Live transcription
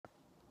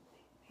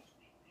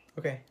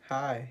Okay,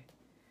 hi.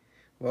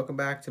 Welcome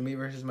back to Me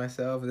versus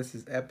Myself. This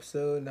is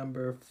episode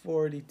number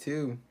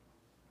 42.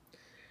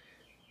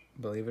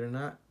 Believe it or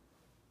not,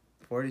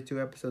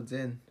 42 episodes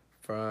in.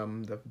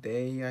 From the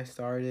day I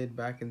started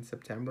back in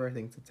September, I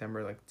think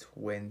September like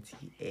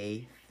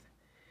 28th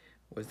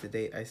was the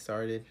date I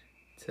started,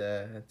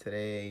 to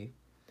today,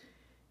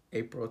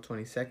 April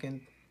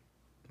 22nd.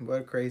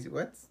 What crazy,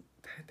 what's,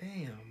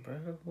 damn,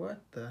 bro,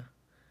 what the,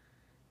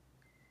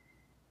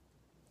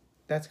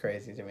 that's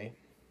crazy to me.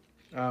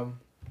 Um,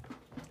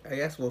 I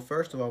guess, well,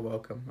 first of all,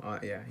 welcome.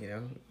 Yeah,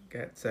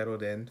 get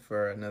settled in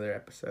for another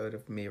episode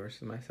of Me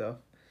versus Myself.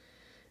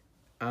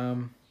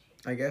 Um,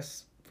 I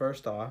guess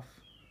first off,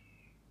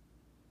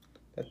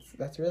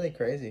 that's really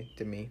crazy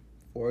to me.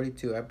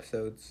 42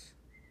 episodes.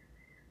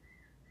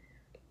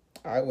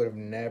 I would have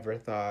never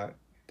thought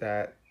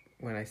that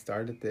when I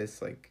started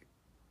this, like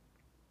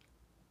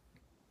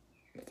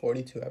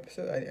 42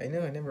 episodes. I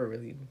know I never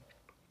really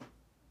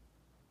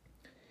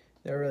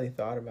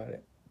thought about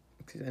it.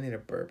 Excuse, I need a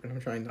burp, and I'm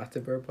trying not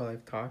to burp while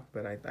I've talked,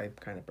 but I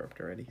kind of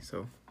burped already.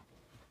 So,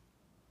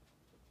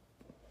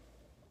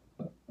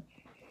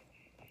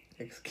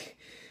 excuse,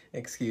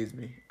 excuse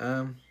me.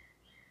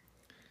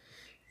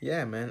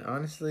 Yeah, man.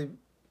 Honestly,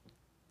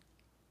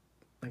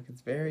 like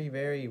it's very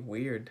very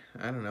weird.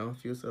 I don't know. It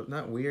feels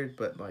not weird,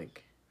 but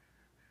like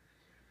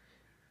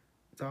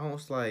it's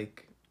almost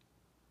like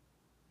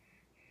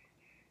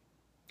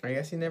I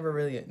guess you never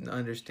really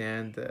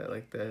understand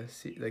the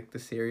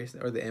serious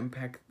or the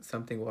impact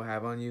something will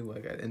have on you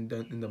like in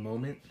the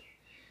moment.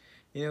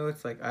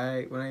 It's like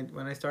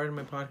when I started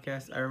my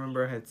podcast, I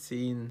remember I had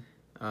seen,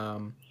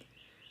 um,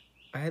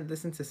 I had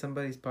listened to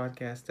somebody's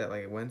podcast that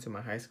like went to my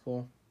high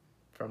school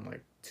from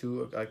like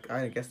two, like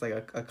I guess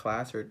like a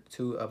class or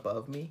two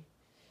above me,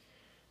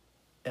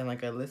 and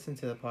like I listened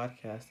to the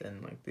podcast,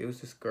 and like there was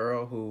this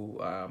girl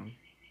who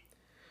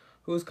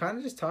was kind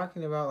of just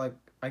talking about, like,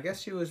 I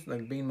guess she was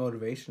like being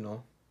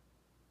motivational,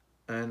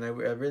 and I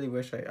really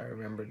wish I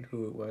remembered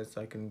who it was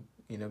so I can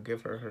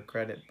give her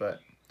credit. But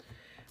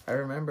I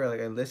remember,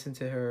 like, I listened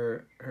to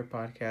her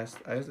podcast.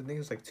 I think it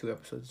was like two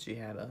episodes she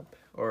had up,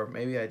 or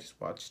maybe I just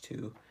watched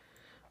two.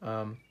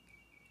 um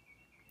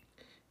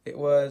it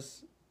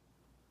was,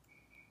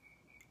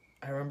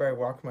 I remember I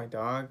walked my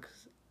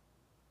dogs,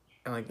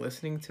 and like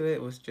listening to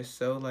it was just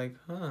so like,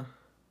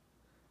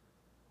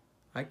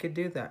 I could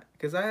do that,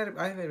 because I had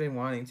been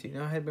wanting to,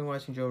 I had been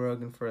watching Joe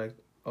Rogan for like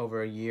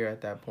over a year at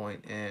that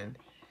point, and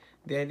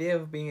the idea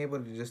of being able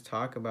to just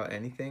talk about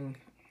anything,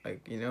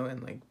 like,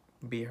 and like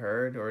be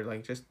heard, or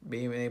like just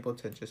being able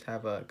to just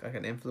have a like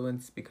an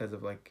influence because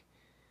of like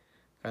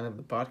kind of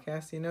the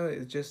podcast,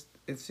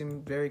 it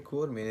seemed very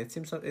cool to me. It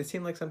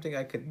seemed like something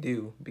I could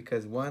do,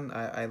 because one,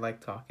 I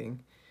like talking,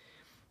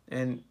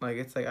 and like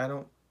it's like I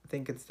don't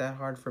think it's that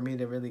hard for me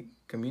to really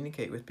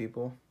communicate with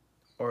people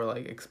or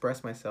like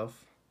express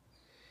myself.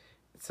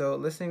 So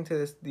listening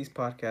to these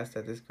podcasts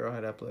that this girl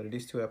had uploaded,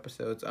 these two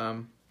episodes, it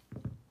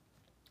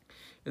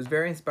was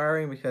very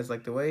inspiring, because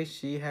like the way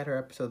she had her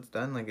episodes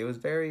done, like it was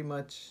very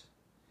much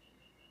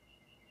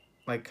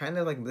like kind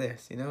of like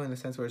this, in the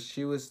sense where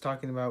she was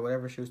talking about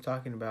whatever she was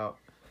talking about,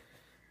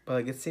 but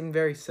like it seemed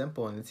very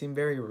simple, and it seemed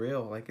very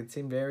real, like it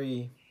seemed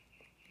very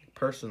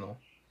personal.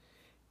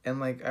 And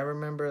like I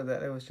remember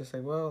that it was just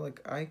like, well,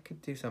 like I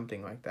could do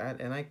something like that,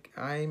 and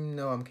I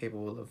know I'm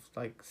capable of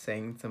like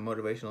saying some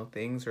motivational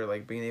things, or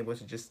like being able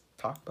to just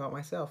talk about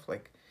myself.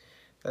 Like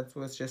that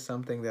was just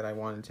something that I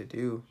wanted to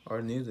do,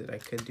 or knew that I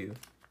could do.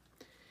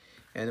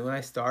 And when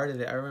I started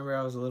it, I remember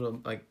I was a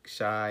little like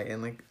shy,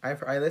 and like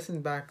I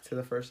listened back to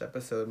the first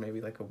episode maybe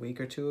like a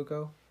week or two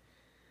ago.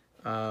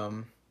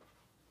 Um,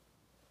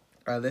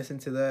 I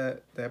listened to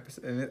the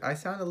episode, and I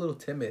sound a little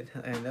timid.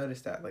 I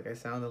noticed that, like I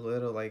sound a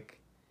little like,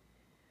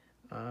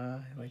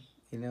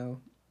 you know,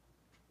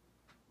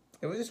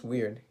 it was just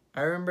weird.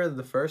 I remember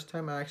the first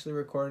time I actually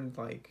recorded,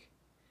 like,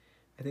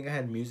 I think I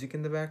had music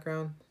in the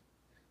background,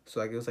 so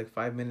like it was like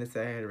 5 minutes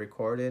that I had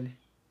recorded.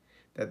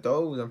 That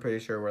those I'm pretty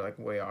sure were like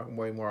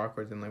way more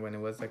awkward than like when it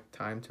was like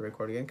time to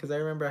record again. Cause I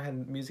remember I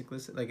had music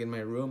listen like in my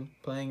room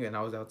playing, and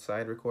I was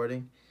outside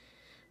recording.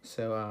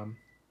 So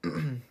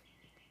I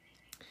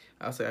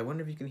was like, I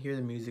wonder if you can hear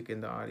the music in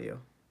the audio.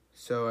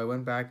 So I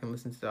went back and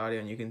listened to the audio,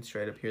 and you can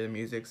straight up hear the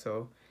music.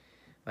 So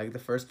like the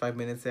first 5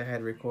 minutes I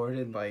had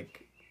recorded,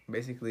 like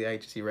basically I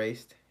just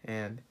erased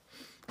and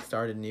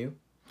started new.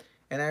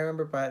 And I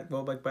remember by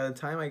the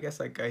time I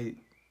guess like I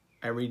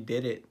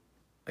redid it,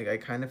 like I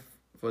kind of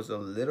was a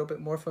little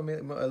bit more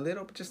familiar, a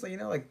little just like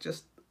like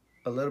just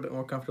a little bit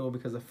more comfortable,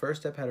 because the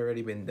first step had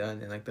already been done,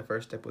 and like the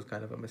first step was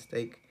kind of a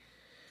mistake.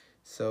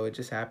 So it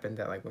just happened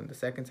that like when the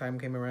second time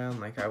came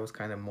around, like I was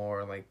kind of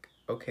more like,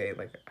 okay,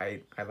 like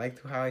I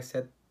liked how I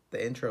said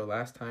the intro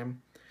last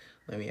time.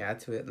 Let me add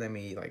to it. Let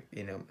me like,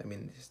 I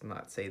mean, just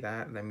not say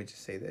that. Let me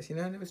just say this,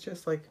 and it was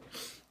just like,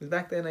 because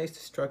back then I used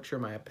to structure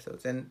my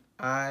episodes, and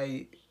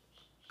I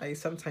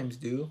sometimes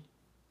do.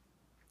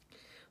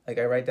 Like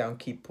I write down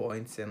key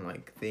points and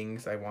like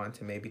things I want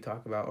to maybe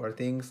talk about, or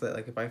things that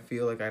like if I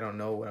feel like I don't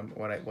know what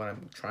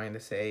I'm trying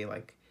to say,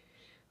 like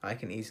I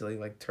can easily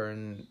like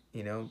turn,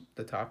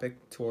 the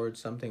topic towards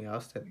something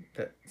else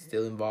that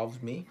still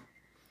involves me.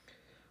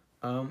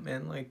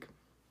 And like,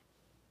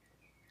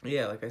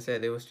 yeah, like I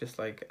said, it was just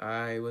like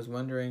I was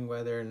wondering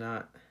whether or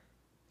not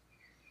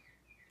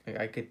like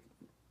I could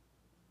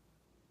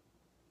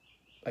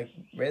like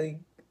really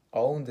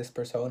own this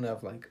persona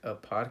of like a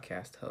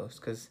podcast host,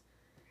 because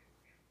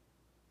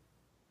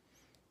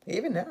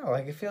even now,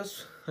 like it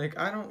feels like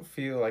I don't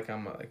feel like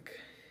I'm like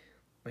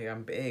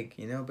I'm big,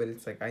 but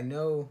it's like I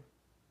know,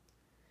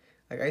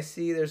 like I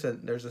see there's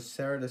a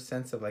sort of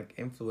sense of like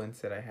influence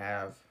that I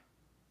have,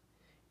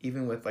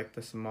 even with like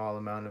the small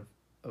amount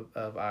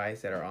of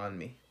eyes that are on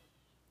me.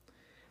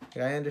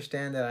 Like, I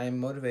understand that I am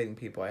motivating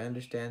people. I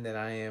understand that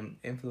I am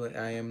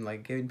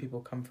like giving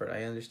people comfort.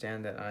 I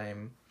understand that I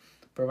am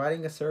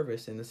providing a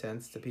service in a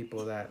sense to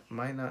people that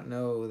might not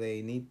know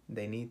they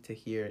need to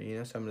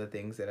hear, some of the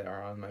things that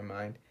are on my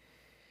mind.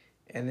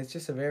 And it's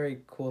just a very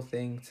cool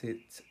thing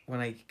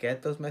when I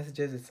get those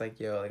messages, it's like,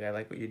 yo, like I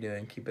like what you're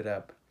doing, keep it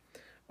up.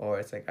 Or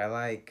it's like I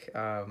like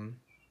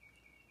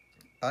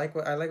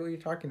what you're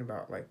talking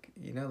about. Like,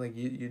 like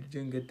you're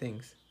doing good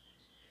things.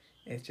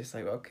 It's just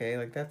like, okay,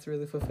 like that's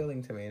really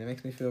fulfilling to me, and it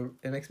makes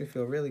me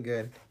feel really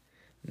good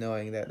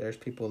knowing that there's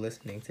people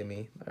listening to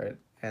me,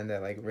 and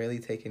that like really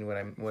taking what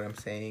I'm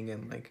saying,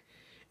 and like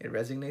it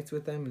resonates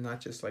with them, and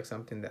not just like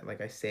something that like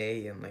I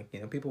say, and like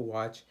people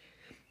watch,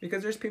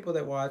 because there's people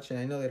that watch and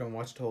I know they don't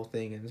watch the whole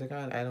thing, and it's like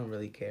I don't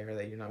really care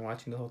that you're not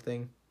watching the whole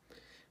thing,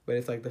 but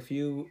it's like the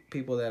few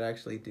people that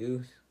actually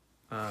do,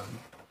 um,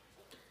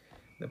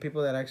 the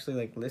people that actually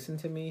like listen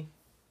to me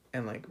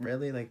and like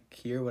really like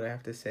hear what I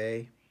have to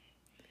say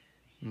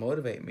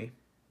motivate me.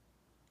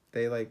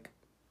 They like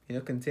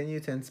continue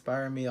to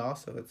inspire me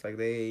also. It's like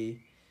they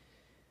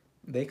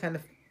kind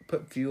of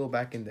put fuel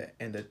back in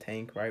the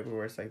tank, right,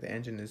 where it's like the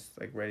engine is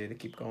like ready to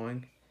keep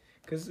going,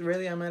 because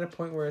really I'm at a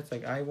point where it's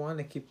like I want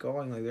to keep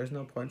going. Like there's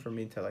no point for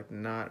me to like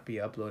not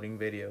be uploading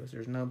videos.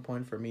 There's no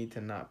point for me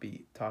to not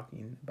be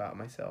talking about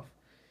myself.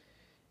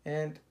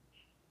 And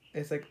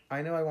it's like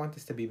I know I want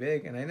this to be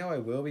big, and I know I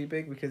will be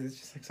big, because it's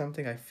just like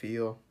something I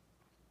feel.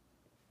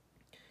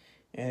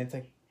 And it's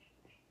like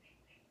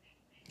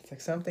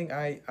something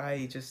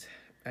I just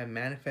am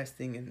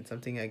manifesting, and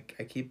something I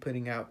keep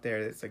putting out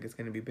there. That's like it's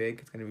gonna be big.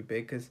 It's gonna be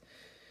big, because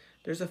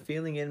there's a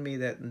feeling in me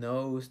that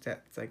knows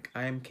that it's like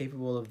I am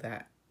capable of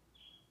that.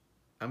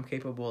 I'm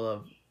capable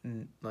of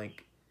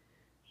like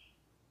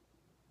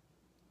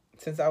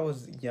since I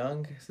was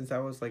young, since I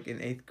was like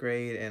in eighth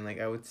grade, and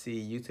like I would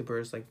see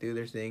YouTubers like do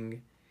their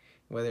thing,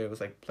 whether it was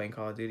like playing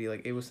Call of Duty,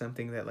 like it was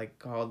something that like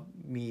called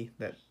me,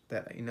 that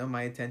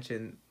my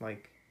attention,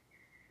 like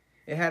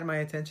it had my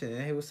attention,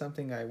 and it was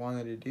something I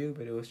wanted to do,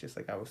 but it was just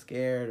like I was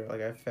scared, or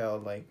like I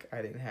felt like I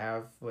didn't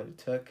have what it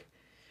took,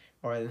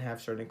 or I didn't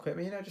have certain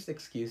equipment, just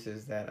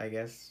excuses that I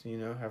guess,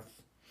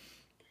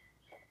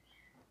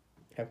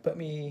 have put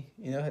me,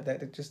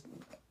 that it just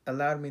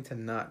allowed me to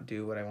not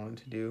do what I wanted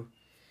to do.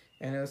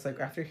 And it was like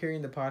after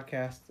hearing the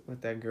podcast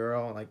with that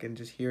girl, like, and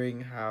just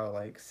hearing how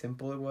like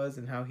simple it was,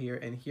 and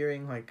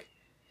hearing like,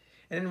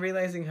 and then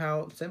realizing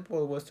how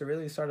simple it was to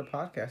really start a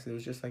podcast. It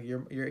was just like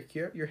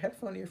your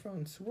headphone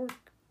earphones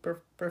work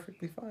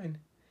perfectly fine.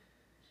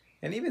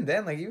 And even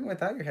then, like even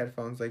without your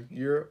headphones, like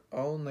your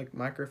own like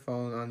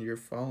microphone on your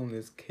phone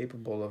is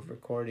capable of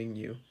recording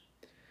you.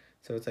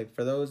 So it's like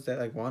for those that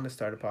like want to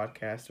start a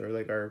podcast, or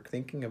like are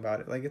thinking about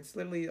it, like it's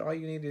literally all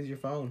you need is your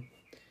phone.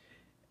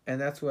 And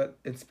that's what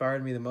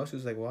inspired me the most. It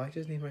was like, well, I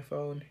just need my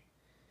phone.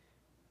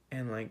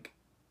 And like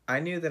I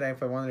knew that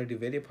if I wanted to do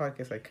video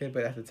podcasts, I could,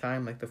 but at the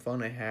time, like the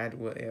phone I had,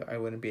 I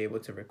wouldn't be able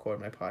to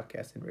record my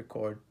podcast and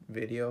record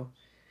video.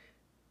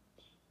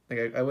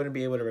 Like I wouldn't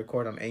be able to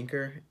record on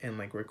Anchor and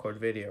like record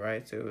video,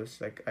 right? So it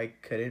was like I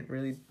couldn't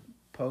really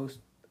post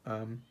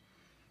um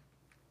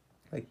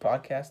like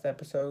podcast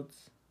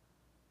episodes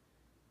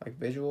like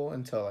visual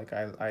until like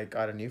I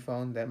got a new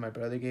phone that my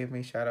brother gave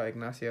me. Shout out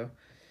Ignacio.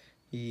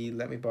 He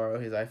let me borrow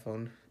his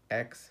iPhone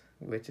X,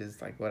 which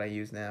is like what I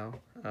use now.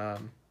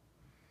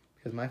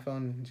 Because my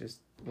phone just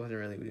wasn't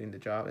really doing the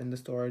job, and the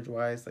storage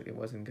wise, like it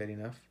wasn't good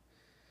enough.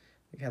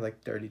 It had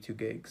like 32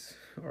 gigs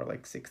or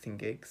like 16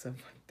 gigs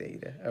of like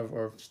data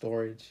or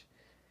storage,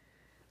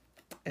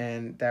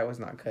 and that was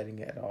not cutting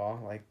it at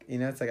all. Like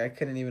it's like I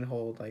couldn't even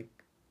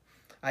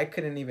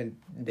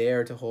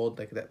dare to hold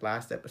like that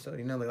last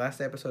episode. The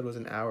last episode was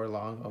an hour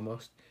long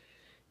almost,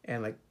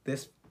 and like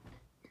this,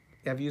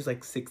 I've used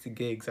like 60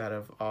 gigs out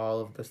of all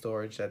of the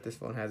storage that this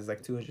phone has. Is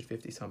like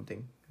 250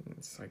 something. And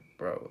it's like,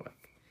 bro,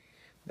 like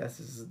this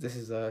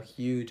is a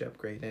huge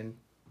upgrade, and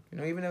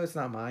even though it's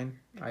not mine,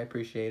 I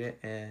appreciate it,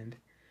 and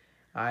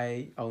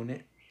I own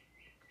it.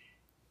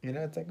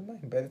 It's like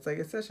mine, but it's like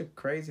it's such a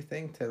crazy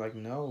thing to like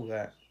know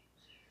that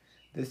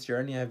this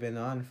journey I've been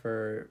on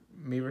for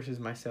me versus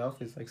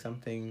myself is like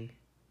something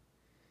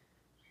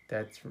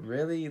that's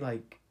really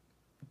like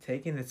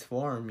taking its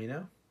form.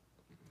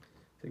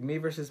 Like me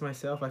versus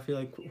myself, I feel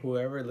like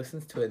whoever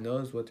listens to it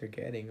knows what they're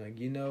getting. Like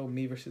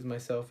me versus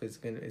myself is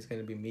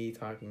gonna be me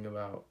talking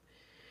about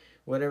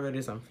whatever it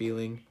is I'm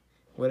feeling,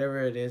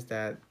 whatever it is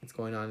that is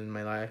going on in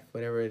my life,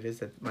 whatever it is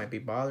that might be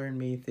bothering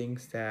me,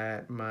 things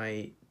that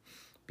might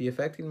be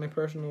affecting my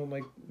personal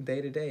like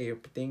day to day, or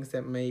things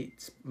that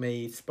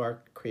may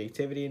spark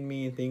creativity in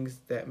me, and things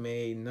that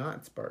may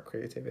not spark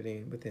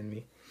creativity within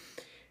me.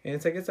 And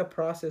it's like it's a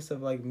process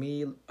of like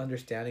me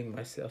understanding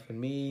myself and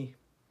me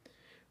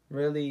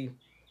really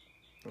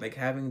like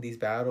having these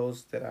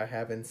battles that I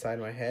have inside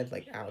my head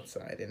like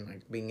outside, and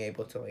like being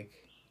able to like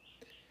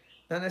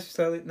not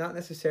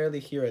necessarily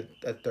hear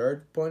a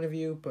third point of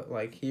view, but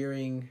like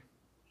hearing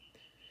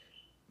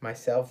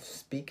myself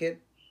speak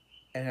it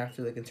and have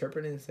to like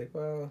interpret it. It's like,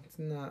 well, it's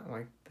not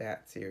like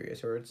that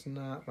serious, or it's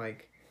not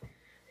like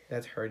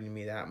that's hurting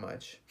me that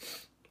much.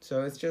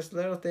 So it's just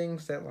little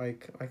things that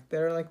like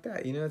they're like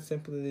that, you know. It's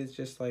simply it's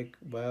just like,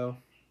 well,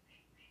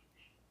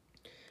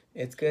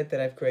 it's good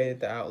that I've created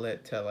the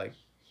outlet to like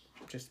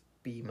just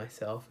be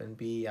myself and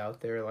be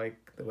out there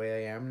like the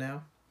way I am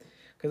now.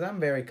 Cause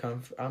I'm very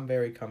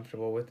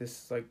comfortable with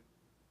this like,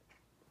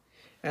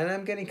 and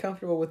I'm getting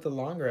comfortable with the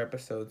longer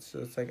episodes. So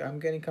it's like I'm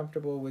getting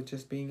comfortable with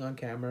just being on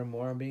camera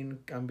more. I'm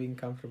being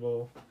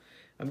comfortable.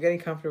 I'm getting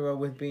comfortable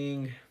with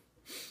being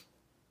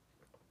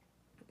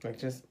like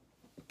just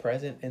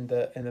present in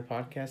the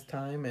podcast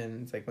time.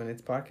 And it's like when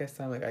it's podcast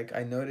time, like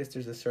I noticed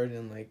there's a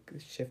certain like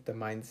shift of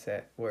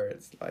mindset where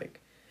it's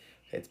like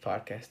it's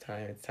podcast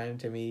time. It's time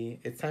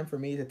for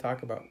me to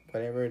talk about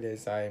whatever it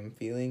is I'm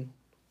feeling.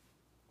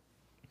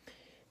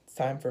 It's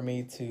time for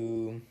me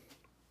to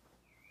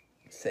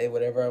say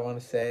whatever I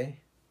want to say.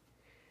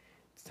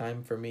 It's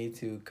time for me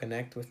to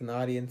connect with an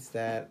audience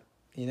that,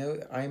 you know,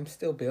 I'm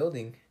still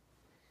building.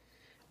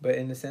 But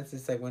in the sense,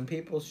 it's like when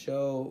people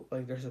show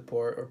like their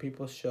support, or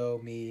people show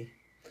me,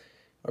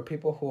 or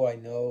people who I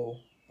know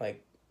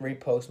like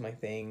repost my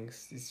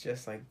things, it's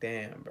just like,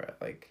 damn, bro.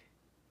 Like,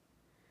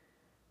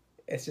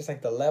 it's just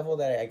like the level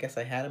that I guess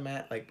I had him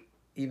at, like,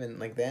 even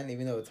like then,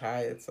 even though it's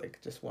high, it's like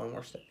just one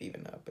more step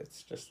even up.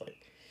 It's just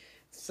like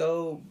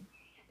so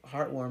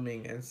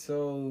heartwarming and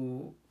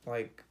so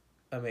like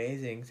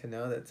amazing to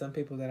know that some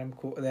people that I'm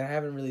cool that I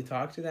haven't really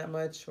talked to that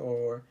much,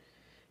 or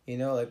you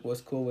know like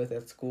was cool with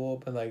at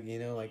school, but like you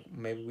know like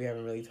maybe we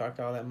haven't really talked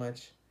all that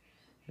much,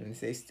 and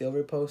they still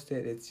repost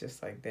it. It's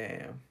just like,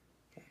 damn,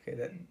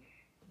 okay,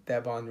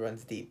 that bond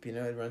runs deep. You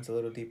know, it runs a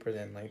little deeper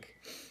than like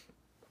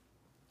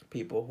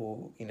people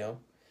who you know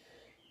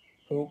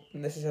who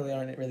necessarily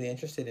aren't really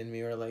interested in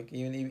me, or like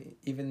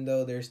even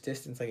though there's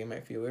distance, like it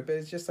might feel weird, but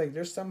it's just like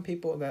there's some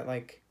people that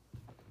like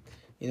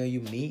you know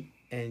you meet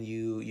and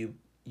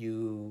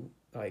you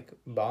like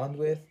bond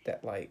with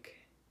that like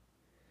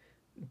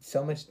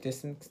so much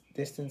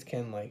distance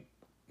can like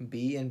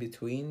be in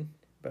between,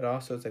 but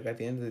also it's like at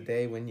the end of the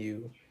day when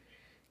you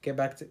get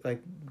back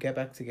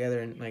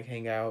together and like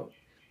hang out,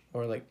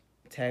 or like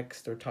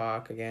text or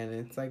talk again,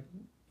 it's like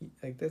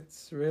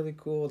that's really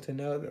cool to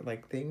know that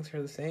like things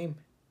are the same.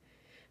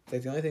 It's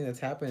like the only thing that's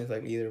happened is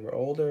like either we're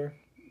older,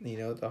 you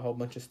know, a whole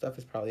bunch of stuff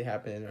has probably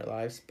happened in our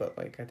lives, but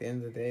like at the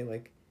end of the day,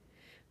 like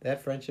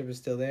that friendship is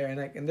still there, and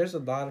like and there's a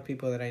lot of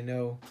people that I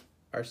know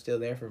are still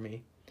there for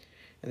me,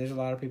 and there's a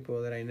lot of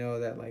people that I know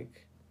that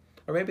like,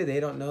 or maybe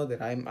they don't know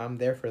that I'm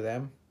there for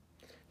them,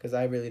 because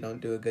I really don't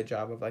do a good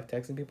job of like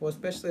texting people,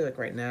 especially like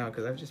right now,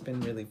 because I've just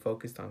been really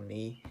focused on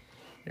me,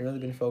 and really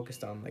been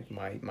focused on like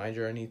my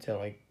journey to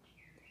like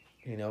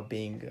you know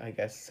being I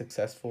guess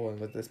successful and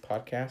with this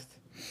podcast.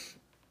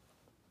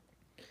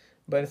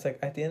 But it's like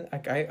at the end,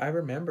 like I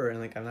remember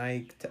and like and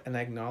I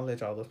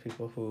acknowledge all those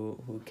people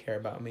who care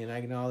about me, and I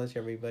acknowledge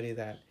everybody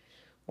that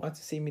wants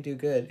to see me do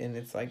good, and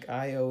it's like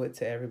I owe it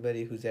to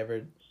everybody who's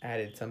ever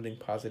added something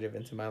positive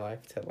into my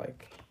life to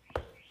like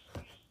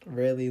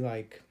really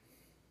like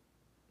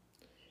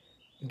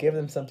give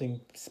them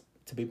something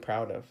to be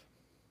proud of.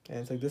 And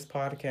it's like this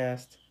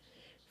podcast,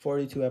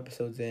 42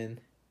 episodes in,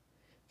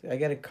 I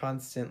get a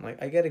constant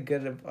like I get a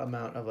good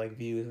amount of like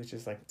views, which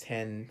is like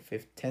 10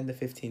 to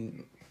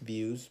 15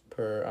 views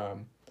per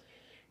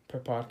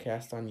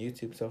podcast on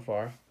YouTube so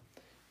far.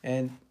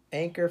 And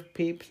Anchor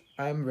peeps,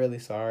 I'm really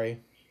sorry.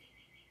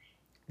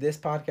 This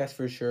podcast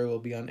for sure will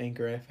be on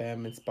Anchor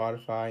FM and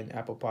Spotify and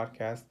Apple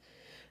Podcast.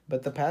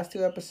 But the past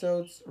two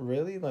episodes,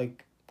 really,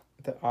 like,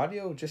 the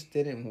audio just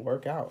didn't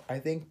work out. I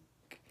think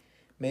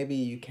maybe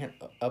you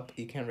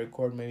can't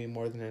record maybe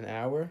more than an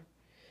hour.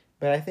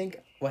 But I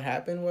think what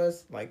happened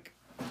was, like,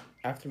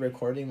 after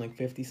recording, like,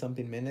 50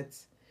 something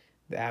minutes,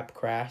 the app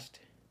crashed.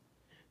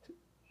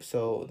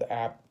 So the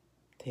app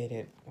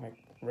didn't, like,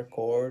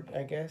 record,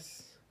 I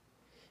guess.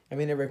 I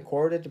mean, it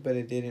recorded, but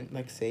it didn't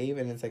like save,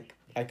 and it's like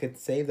I could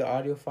save the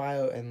audio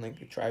file and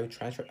like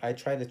transfer. I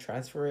tried to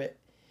transfer it,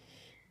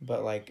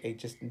 but like it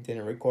just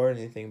didn't record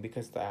anything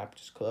because the app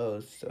just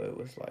closed. So it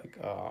was like,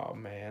 oh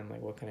man,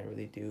 like what can I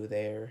really do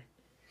there?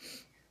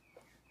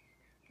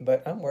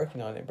 But I'm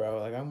working on it,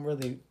 bro. Like I'm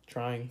really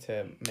trying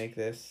to make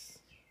this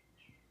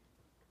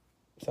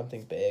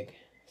something big,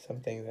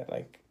 something that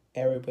like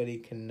everybody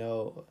can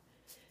know.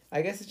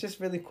 I guess it's just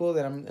really cool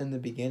that I'm in the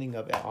beginning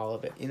of all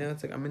of it. You know,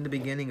 it's like I'm in the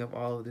beginning of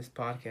all of this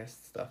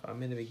podcast stuff.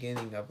 I'm in the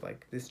beginning of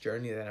like this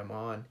journey that I'm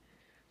on.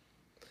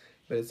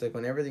 But it's like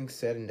when everything's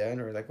said and done,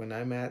 or like when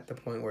I'm at the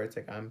point where it's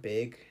like I'm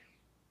big,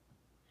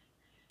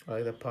 or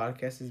like the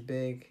podcast is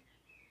big,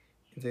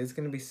 it's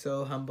gonna be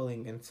so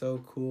humbling and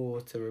so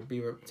cool to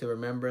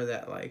remember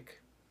that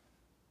like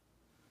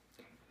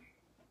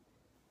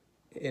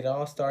it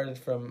all started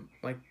from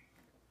like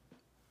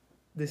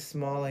this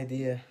small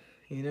idea,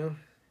 you know.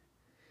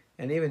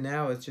 And even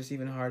now, it's just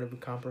even harder to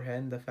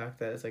comprehend the fact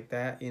that it's like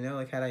that, you know.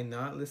 Like had I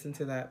not listened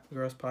to that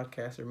girl's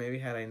podcast, or maybe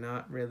had I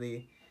not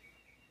really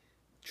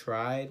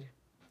tried,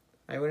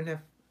 I wouldn't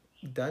have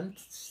done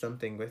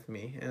something with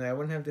me, and I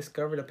wouldn't have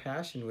discovered a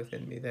passion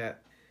within me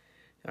that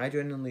I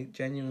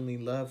genuinely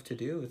love to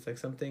do. It's like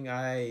something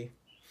I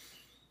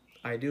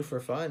do for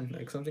fun,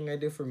 like something I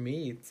do for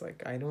me. It's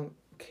like I don't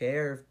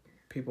care if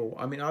people.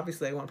 I mean,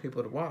 obviously, I want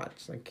people to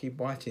watch, like keep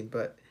watching,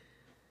 but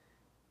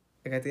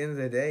like at the end of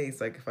the day, it's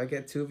like if I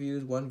get 2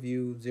 views, 1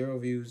 view, 0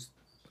 views,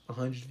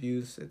 100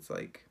 views, it's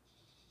like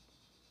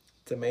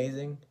it's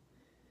amazing.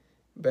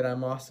 But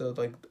I'm also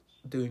like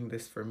doing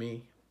this for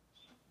me.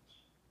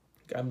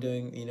 I'm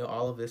doing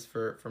all of this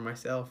for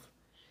myself,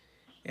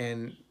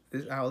 and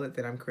this outlet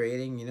that I'm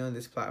creating, and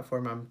this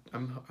platform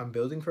I'm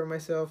building for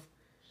myself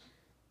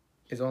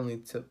is only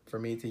to for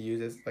me to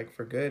use as like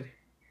for good.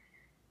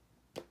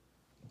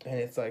 And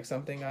it's like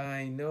something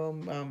I know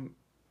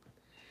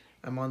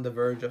I'm on the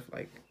verge of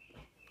like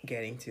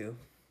getting to.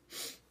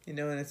 And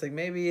it's like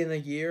maybe in a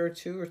year or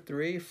 2 or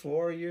 3,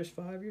 4 years,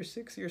 5 years,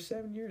 6 years,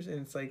 7 years, and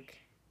it's like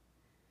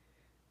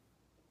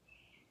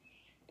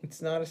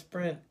it's not a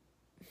sprint.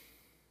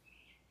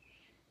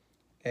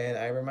 And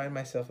I remind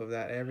myself of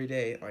that every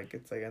day. Like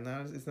it's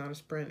not a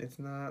sprint. It's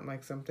not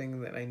like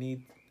something that I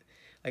need.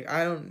 Like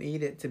I don't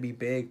need it to be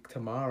big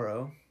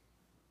tomorrow.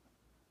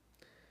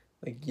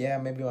 Like yeah,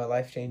 maybe my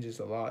life changes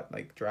a lot,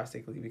 like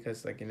drastically,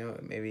 because like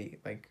maybe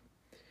like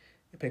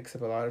it picks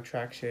up a lot of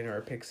traction, or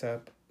it picks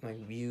up like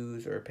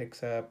views, or it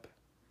picks up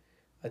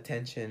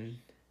attention.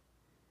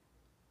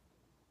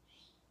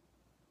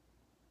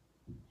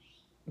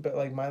 But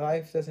like my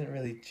life doesn't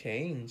really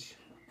change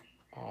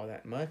all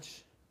that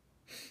much.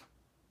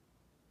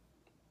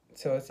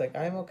 So it's like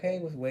I'm okay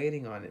with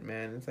waiting on it,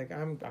 man. It's like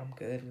I'm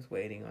good with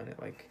waiting on it.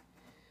 Like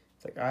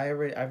it's like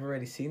I've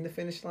already seen the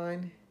finish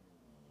line.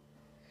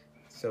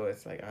 So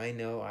it's like I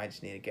know I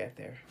just need to get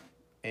there.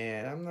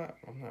 And I'm not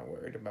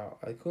worried about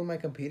like who am I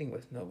competing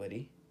with?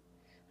 Nobody.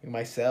 Like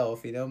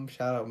myself,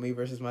 shout out me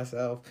versus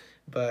myself.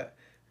 But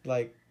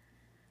like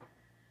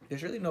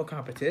there's really no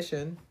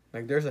competition.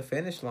 Like there's a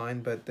finish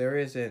line, but there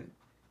isn't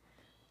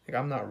like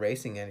I'm not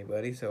racing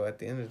anybody. So at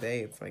the end of the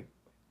day, it's like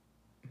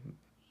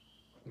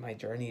my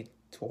journey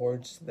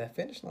towards that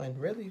finish line,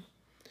 really.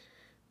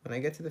 When I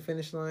get to the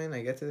finish line,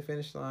 I get to the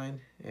finish line,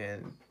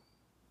 and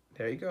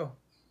there you go.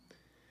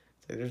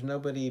 So there's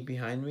nobody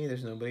behind me,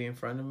 there's nobody in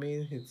front of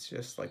me. It's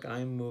just like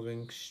I'm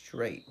moving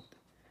straight.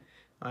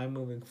 I'm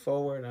moving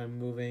forward. I'm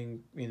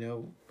moving,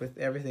 with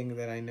everything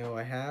that I know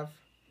I have.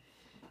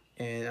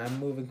 And I'm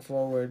moving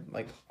forward,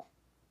 like,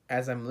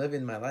 as I'm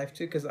living my life,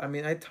 too. Because, I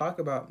mean, I talk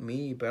about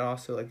me, but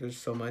also, like, there's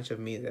so much of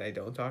me that I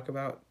don't talk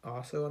about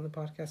also on the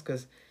podcast.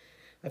 Because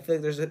I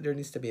feel like there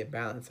needs to be a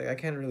balance. Like, I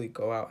can't really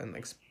go out and,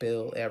 like,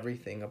 spill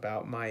everything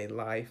about my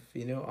life,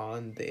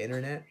 on the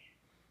internet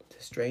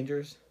to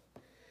strangers.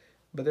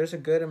 But there's a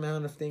good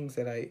amount of things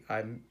that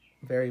I'm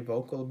very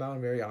vocal about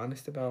and very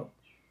honest about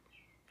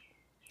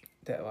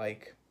that,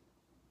 like,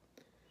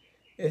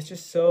 it's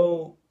just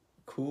so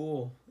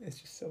cool. It's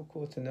just so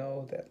cool to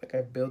know that, like,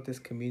 I've built this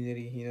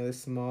community,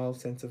 this small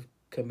sense of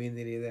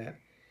community that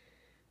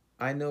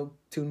I know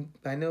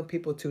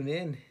people tune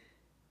in.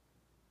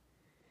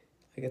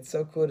 Like, it's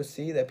so cool to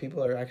see that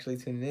people are actually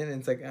tuning in. And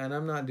it's like, and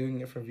I'm not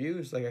doing it for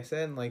views, like I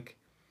said, like,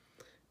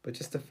 but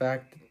just the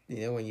fact,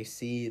 when you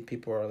see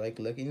people are like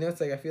looking, it's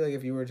like I feel like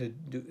if you were to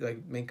do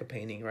like make a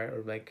painting, right,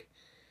 or like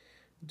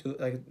do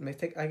like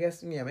make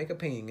a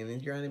painting, and then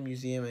you're in a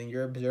museum and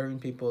you're observing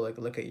people like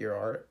look at your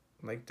art,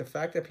 like the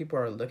fact that people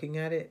are looking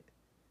at it,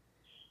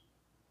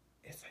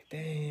 it's like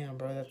damn,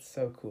 bro, that's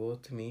so cool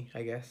to me.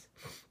 I guess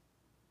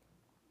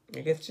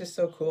like it's just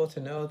so cool to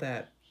know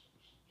that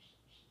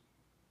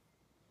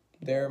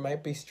there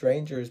might be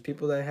strangers,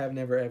 people that I have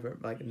never ever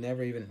like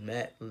never even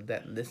met,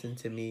 that listen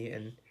to me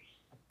and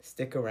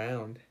stick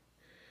around,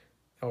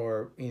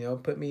 or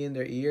put me in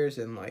their ears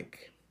and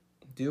like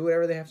do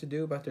whatever they have to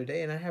do about their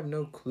day. And I have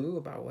no clue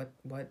about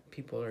what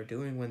people are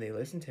doing when they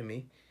listen to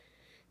me.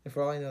 And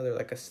for all I know, they're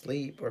like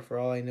asleep, or for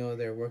all I know,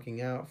 they're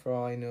working out, for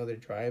all I know, they're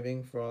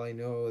driving, for all I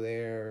know,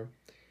 they're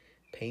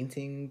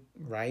painting,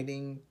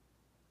 writing,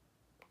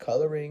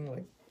 coloring,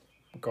 like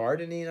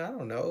gardening. I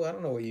don't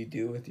know what you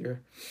do with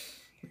your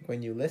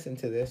when you listen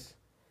to this,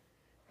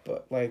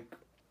 but like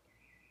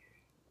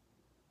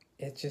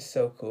it's just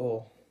so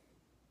cool.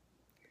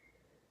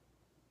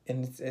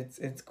 And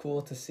it's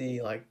cool to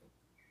see like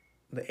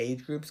the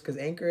age groups, because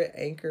Anchor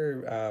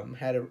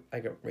had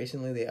a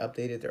recently they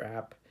updated their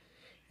app,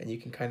 and you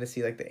can kind of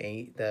see like the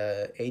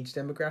age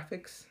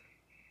demographics.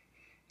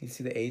 You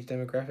see the age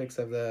demographics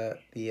of the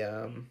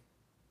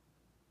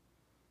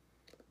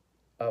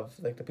of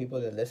like the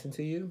people that listen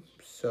to you.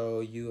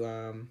 So you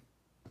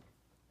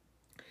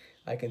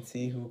I can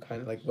see who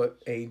kind of like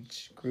what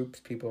age groups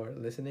people are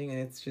listening, and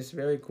it's just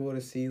very cool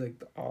to see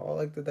like all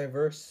like the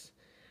diverse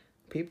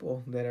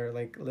people that are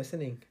like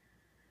listening.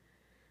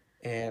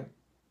 And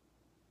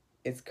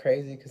it's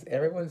crazy because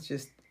everyone's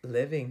just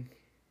living.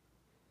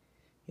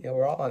 You know,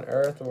 we're all on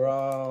Earth. We're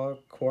all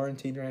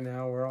quarantined right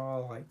now. We're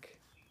all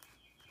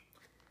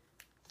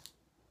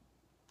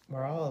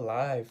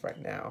alive right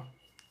now.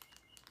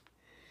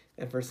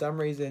 And for some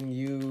reason,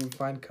 you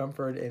find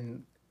comfort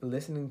in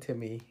listening to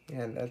me,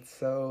 and that's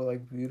so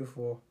like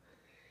beautiful,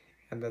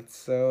 and that's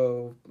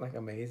so like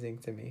amazing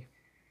to me.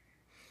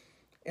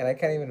 And I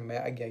can't even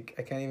imagine.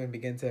 I can't even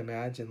begin to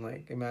imagine.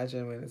 Like,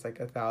 imagine when it's like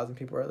 1,000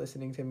 people are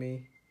listening to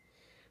me,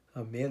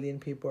 1,000,000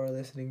 people are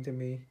listening to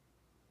me.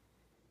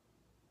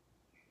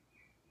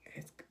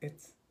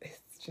 It's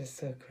just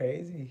so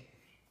crazy.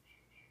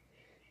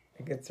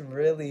 Like, it's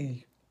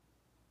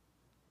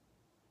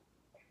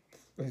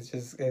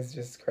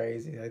just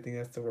crazy. I think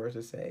that's the word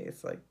to say.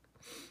 It's like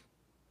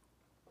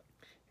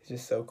it's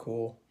just so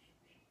cool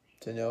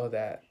to know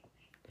that,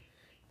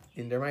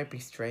 and there might be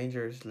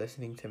strangers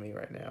listening to me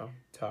right now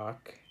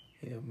talk.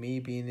 You know, me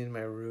being in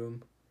my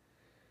room,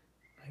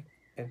 like,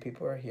 and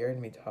people are hearing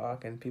me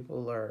talk, and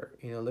people are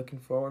looking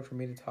forward for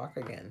me to talk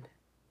again.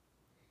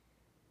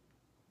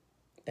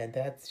 And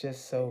that's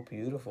just so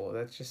beautiful.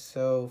 That's just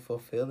so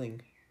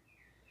fulfilling.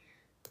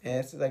 And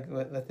it's like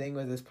what the thing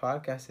with this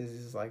podcast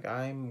is like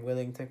I'm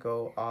willing to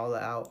go all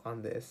out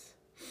on this.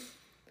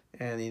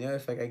 And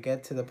if like I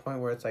get to the point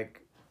where it's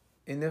like,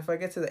 and if I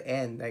get to the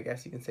end, I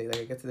guess you can say like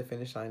I get to the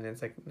finish line and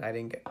it's like I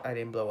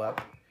didn't blow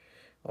up,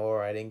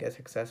 or I didn't get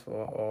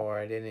successful, or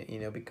I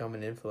didn't become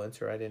an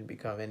influencer, I didn't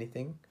become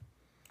anything.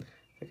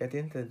 Like at the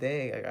end of the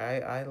day, like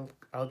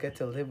I'll get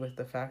to live with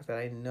the fact that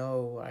I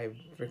know I've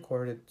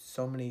recorded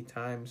so many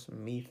times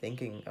me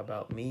thinking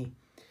about me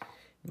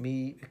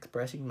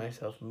expressing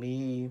myself,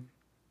 me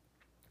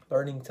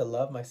learning to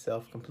love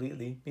myself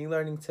completely, me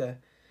learning to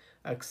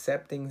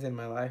accept things in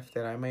my life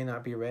that I may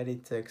not be ready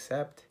to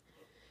accept,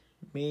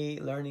 me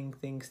learning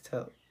things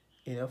to,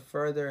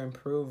 further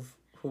improve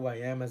who I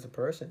am as a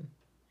person.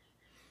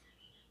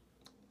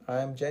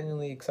 I'm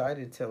genuinely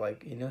excited to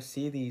like,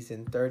 see these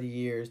in 30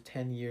 years,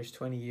 10 years,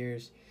 20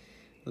 years,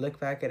 look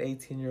back at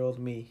 18-year-old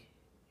me,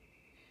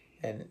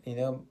 and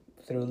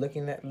through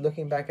looking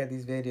back at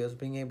these videos,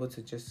 being able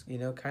to just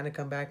kind of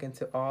come back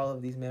into all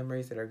of these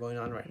memories that are going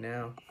on right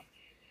now.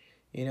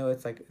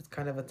 It's like it's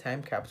kind of a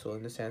time capsule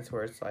in the sense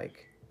where it's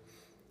like,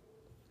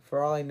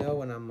 for all I know,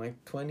 when I'm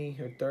like 20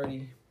 or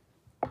 30,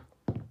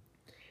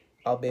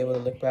 I'll be able to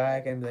look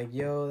back and be like,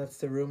 yo, that's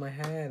the room I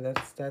had.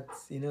 That's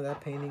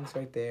that painting's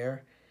right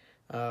there.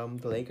 The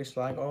Lakers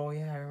flag. Oh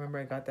yeah, I remember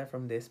I got that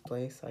from this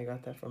place. I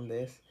got that from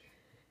this.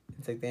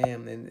 It's like,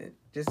 damn, and it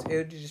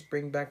would just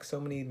bring back so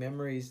many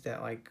memories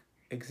that like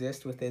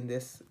exist within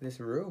this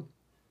room.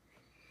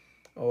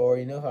 Or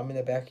if I'm in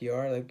the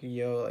backyard, like,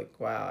 yo, like,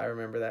 wow, I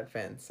remember that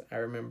fence. I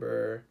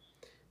remember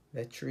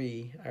that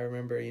tree. I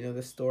remember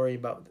the story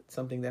about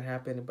something that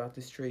happened about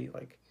this tree.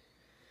 Like,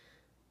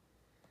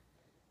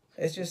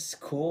 it's just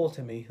cool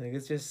to me. Like,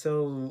 it's just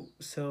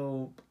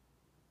so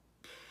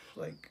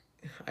like,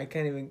 I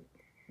can't even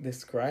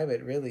describe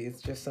it really.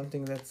 It's just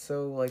something that's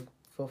so like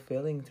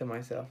fulfilling to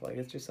myself. Like,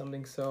 it's just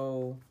something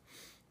so,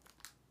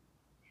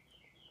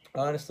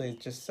 honestly,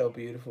 it's just so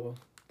beautiful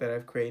that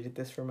I've created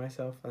this for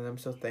myself, and I'm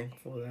so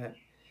thankful that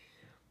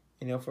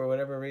for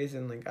whatever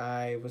reason, like,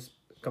 I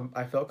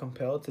felt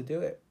compelled to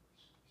do it,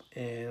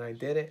 and I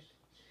did it,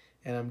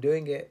 and I'm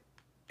doing it,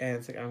 and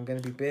it's like I'm gonna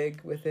be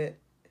big with it.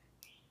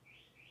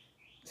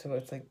 So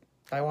it's like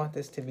I want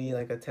this to be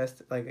like a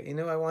test, like,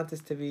 I want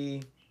this to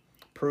be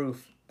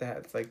proof that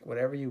it's like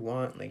whatever you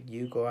want, like,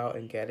 you go out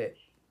and get it.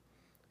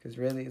 Because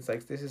really, it's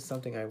like this is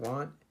something I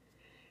want,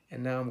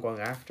 and now I'm going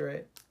after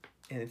it,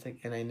 and it's like,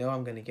 and I know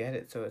I'm gonna get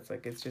it. So it's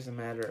like it's just a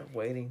matter of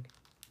waiting.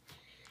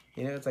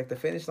 It's like the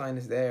finish line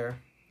is there,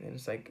 and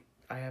it's like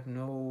I have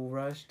no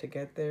rush to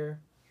get there.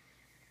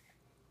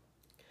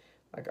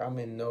 Like, I'm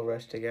in no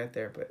rush to get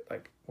there, but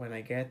like when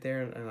I get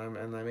there and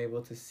I'm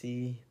able to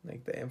see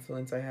like the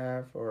influence I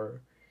have,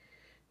 or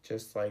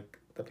just like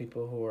the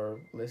people who are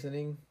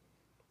listening,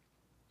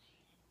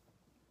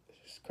 it's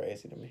just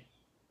crazy to me.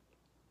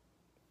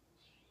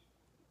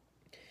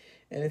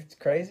 And it's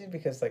crazy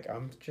because like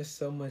I'm just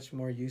so much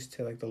more used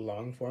to like the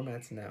long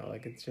formats now.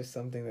 Like, it's just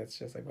something that's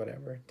just like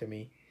whatever to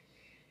me.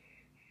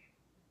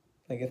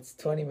 Like, it's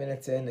 20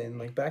 minutes in, and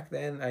like back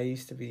then I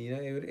used to be,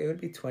 it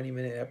would be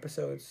 20-minute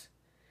episodes,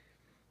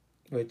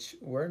 which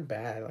weren't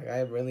bad. Like,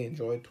 I really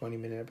enjoyed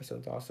 20-minute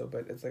episodes also,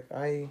 but it's like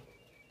I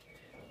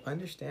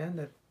understand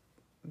that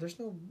there's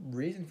no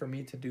reason for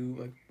me to do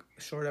like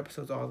short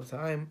episodes all the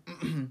time.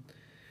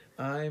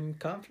 I'm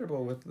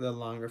comfortable with the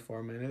longer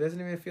format. It doesn't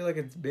even feel like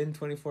it's been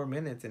 24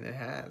 minutes, and it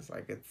has.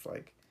 Like, it's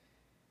like,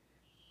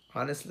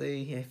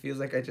 honestly, it feels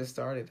like I just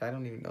started. I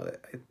don't even know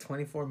that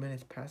 24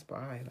 minutes passed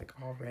by like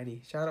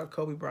already. Shout out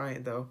Kobe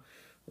Bryant though,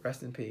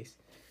 rest in peace.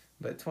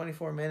 But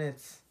 24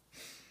 minutes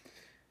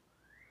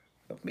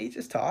of me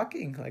just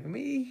talking, like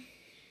me,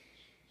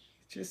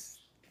 just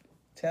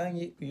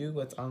telling you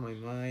what's on my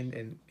mind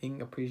and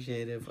being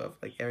appreciative of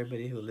like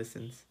everybody who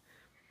listens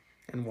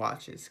and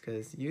watches,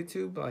 because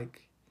YouTube,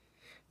 like,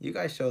 you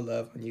guys show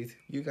love on YouTube.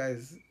 You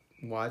guys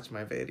watch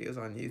my videos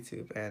on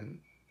YouTube, and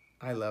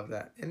I love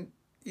that. And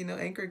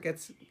Anchor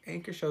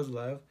shows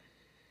love.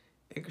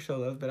 Anchor show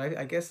love, but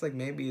I guess like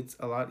maybe it's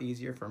a lot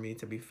easier for me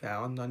to be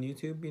found on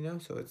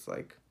YouTube, so it's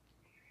like,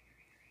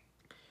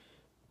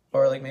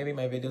 or like maybe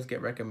my videos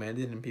get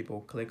recommended and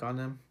people click on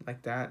them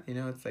like that,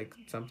 it's like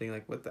something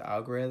like with the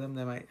algorithm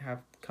that might have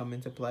come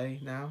into play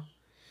now.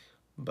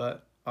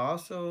 But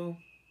also,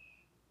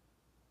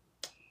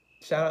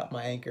 shout out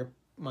my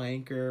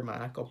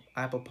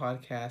Apple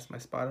Podcast, my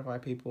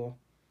Spotify people.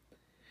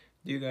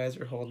 You guys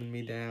are holding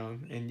me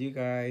down, and you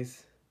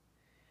guys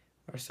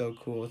are so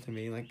cool to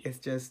me. Like, it's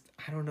just,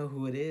 I don't know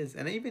who it is,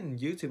 and even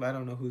YouTube, I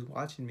don't know who's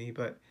watching me,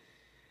 but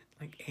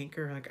like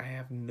Anchor, like I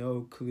have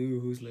no clue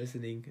who's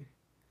listening.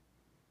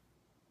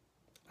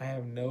 I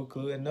have no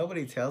clue, and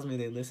nobody tells me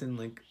they listen,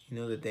 like,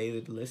 the day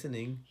they're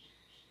listening.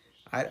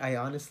 I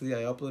honestly,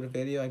 I upload a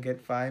video, I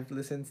get 5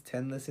 listens,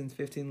 10 listens,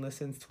 15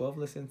 listens, 12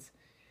 listens,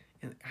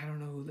 and I don't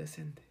know who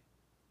listened.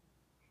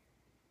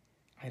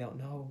 I don't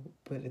know,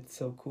 but it's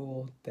so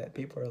cool that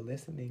people are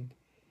listening,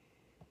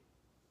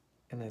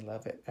 and I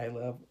love it. I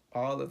love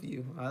all of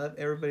you. I love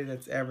everybody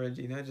that's ever,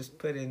 just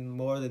put in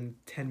more than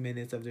 10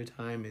 minutes of their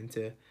time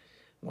into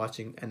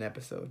watching an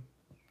episode.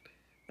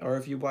 Or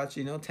if you watch,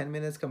 10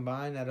 minutes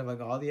combined out of like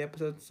all the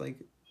episodes, like,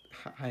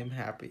 I'm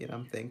happy and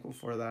I'm thankful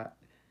for that,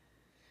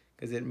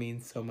 because it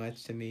means so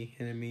much to me,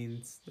 and it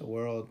means the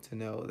world to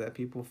know that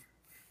people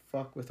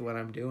fuck with what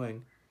I'm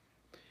doing.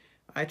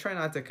 I try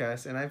not to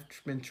cuss, and I've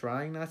been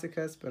trying not to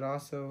cuss, but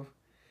also,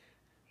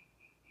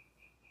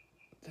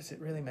 does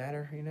it really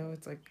matter?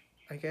 It's like,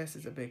 I guess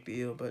it's a big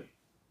deal, but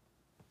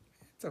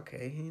it's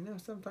okay.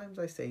 Sometimes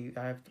I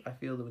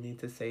feel the need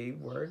to say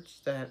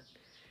words that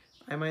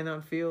I might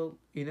not feel,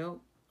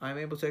 I'm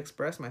able to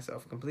express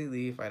myself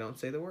completely if I don't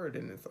say the word.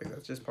 And it's like,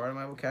 that's just part of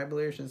my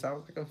vocabulary since I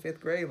was like in 5th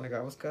grade. Like, I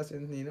was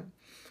cussing,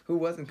 Who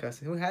wasn't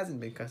cussing? Who hasn't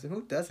been cussing?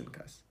 Who doesn't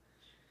cuss?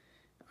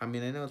 I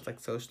mean, I know it's like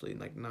socially,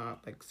 like,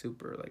 not like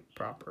super, like,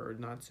 proper,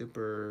 not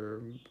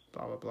super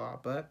blah, blah, blah,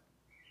 but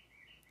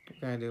what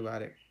can I do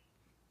about it?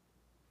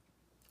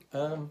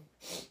 Um,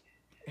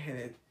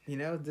 and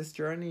this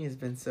journey has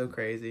been so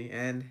crazy.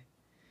 And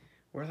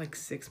we're like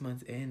 6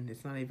 months in.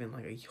 It's not even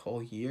like a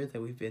whole year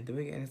that we've been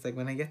doing it. And it's like,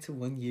 when I get to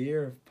 1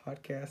 year of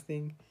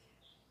podcasting,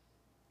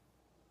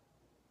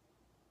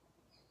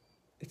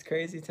 it's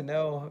crazy to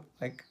know,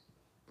 like,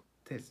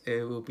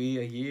 it will be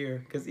a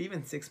year. Because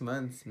even 6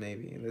 months,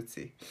 maybe. Let's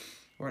see.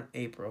 We're in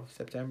April,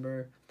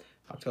 September,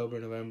 October,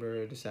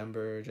 November,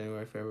 December,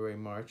 January, February,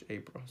 March,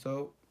 April.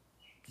 So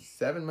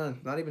 7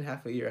 months, not even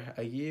half a year.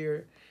 A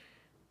year,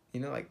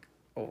 like,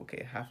 oh,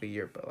 okay, half a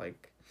year, but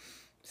like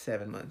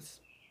 7 months.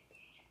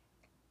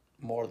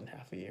 More than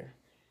half a year.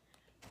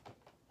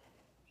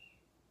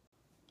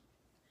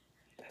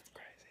 That's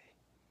crazy.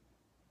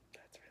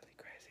 That's really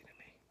crazy to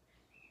me.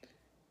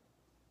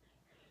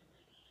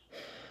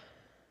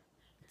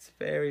 It's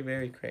very,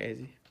 very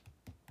crazy.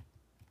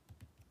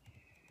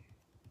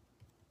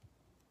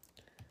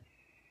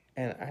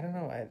 And I don't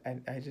know,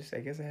 I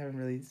guess I haven't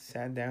really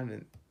sat down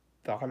and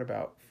thought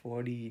about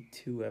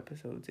 42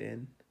 episodes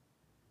in.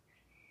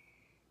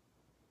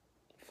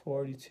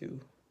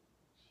 42.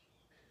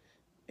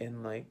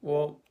 In like,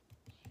 well,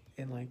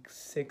 in like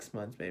 6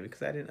 months maybe,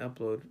 because I didn't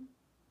upload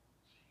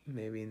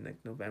maybe in like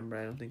November.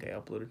 I don't think I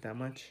uploaded that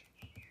much.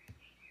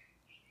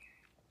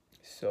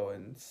 So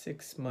in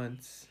 6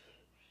 months,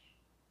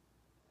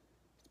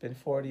 it's been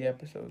 40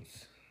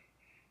 episodes.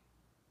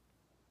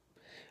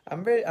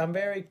 I'm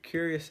very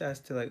curious as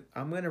to, like,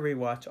 I'm gonna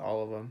rewatch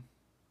all of them.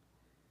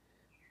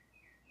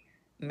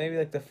 Maybe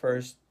like the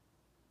first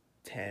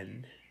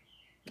 10,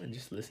 and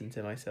just listen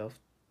to myself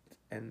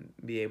and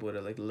be able to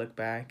like look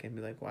back and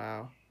be like,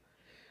 wow,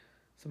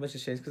 so much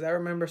has changed. Because I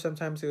remember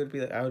sometimes it would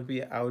be like, I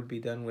would be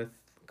done with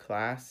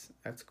class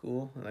at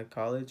school, like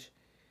college,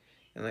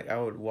 and like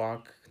I would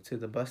walk to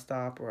the bus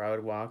stop, or I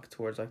would walk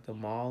towards like the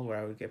mall where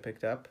I would get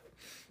picked up,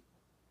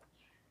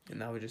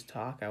 and I would just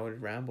talk. I would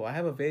ramble. I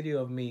have a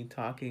video of me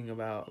talking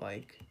about,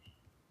 like,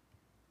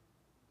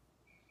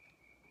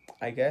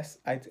 I guess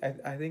I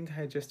think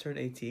I just turned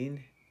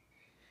 18,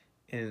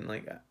 and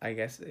like I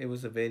guess it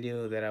was a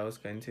video that I was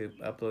going to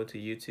upload to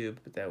YouTube,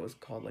 but that was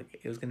called, like,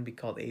 it was going to be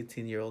called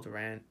 18-year-old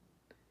rant.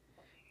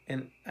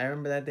 And I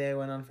remember that day I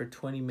went on for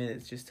 20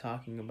 minutes just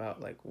talking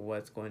about like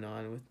what's going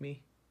on with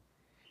me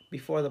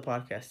before the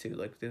podcast too.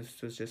 Like,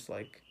 this was just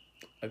like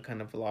a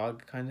kind of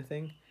vlog kind of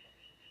thing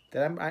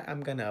that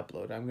I'm gonna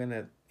upload. I'm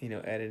gonna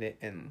edit it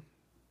and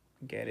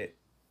get it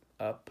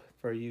up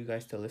for you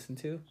guys to listen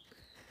to.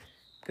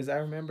 Because I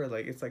remember,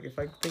 like, it's like if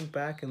I think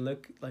back and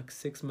look like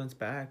 6 months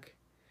back,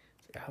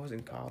 I was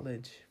in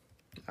college.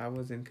 I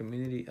was in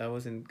community. I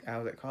was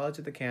at college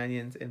at the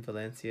Canyons in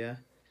Valencia,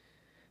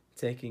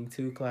 taking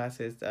 2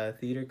 classes, a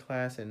theater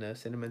class and a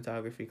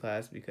cinematography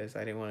class, because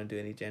I didn't want to do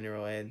any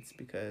general eds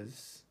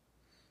because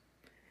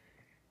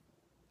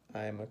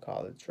I'm a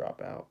college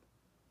dropout.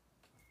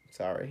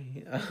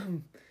 Sorry.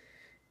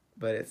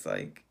 But it's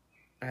like,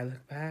 I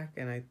look back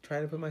and I try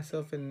to put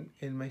myself in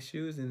my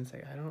shoes, and it's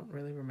like, I don't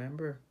really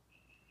remember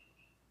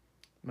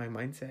my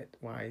mindset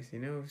wise.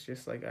 It's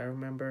just like, I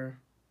remember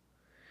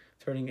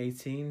turning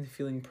 18,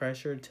 feeling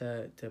pressured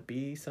to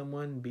be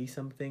someone, be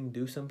something,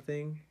 do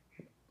something.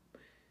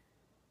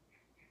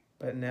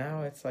 But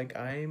now it's like,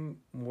 I'm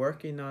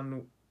working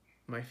on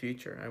my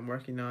future. I'm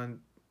working on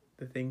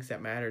the things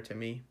that matter to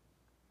me.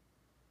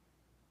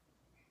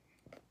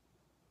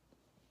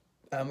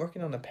 I'm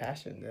working on a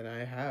passion that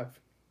I have,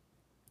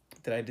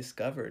 that I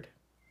discovered.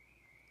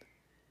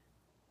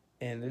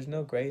 And there's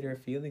no greater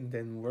feeling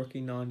than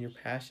working on your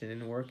passion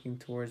and working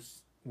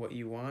towards what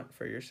you want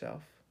for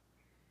yourself.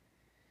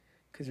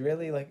 Because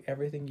really, like,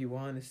 everything you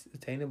want is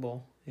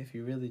attainable if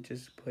you really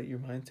just put your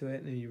mind to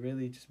it and you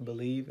really just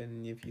believe.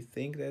 And if you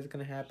think that it's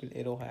going to happen,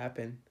 it'll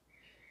happen.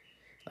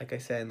 Like I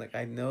said, like,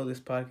 I know this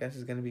podcast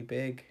is going to be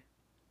big.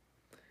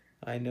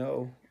 I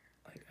know.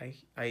 Like,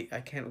 I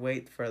can't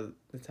wait for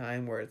the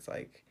time where it's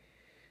like,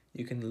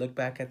 you can look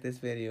back at this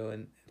video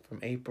and from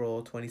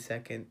April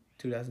 22nd,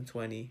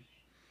 2020,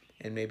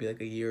 and maybe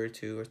like a year or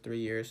 2 or 3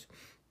 years,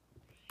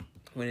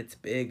 when it's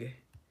big,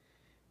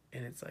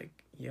 and it's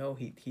like, yo,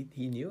 he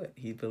knew it,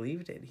 he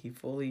believed it, he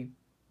fully,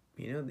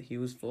 he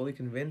was fully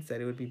convinced that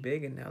it would be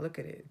big, and now look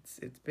at it,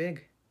 it's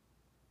big.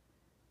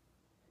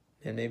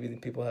 And maybe the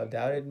people have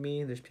doubted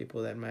me. There's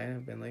people that might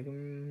have been like,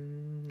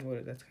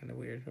 what, that's kind of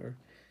weird,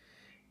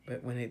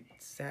 but when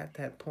it's at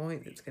that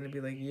point, it's gonna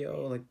be like,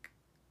 yo, like,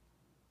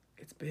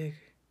 it's big.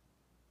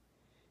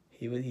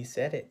 He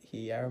said it.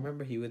 I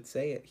remember he would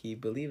say it. He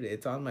believed it.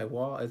 It's on my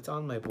wall. It's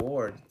on my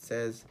board. It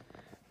says,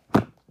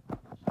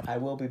 I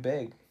will be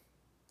big.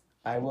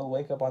 I will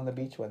wake up on the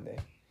beach one day.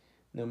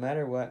 No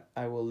matter what,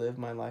 I will live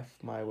my life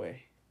my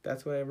way.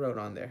 That's what I wrote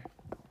on there.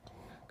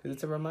 Because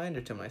it's a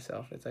reminder to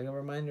myself. It's like a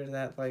reminder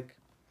that, like,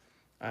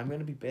 I'm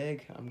going to be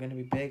big. I'm going to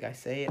be big. I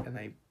say it and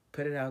I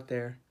put it out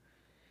there.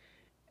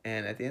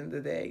 And at the end of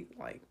the day,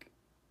 like,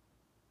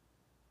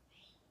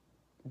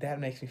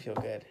 that makes me feel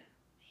good.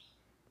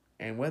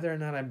 And whether or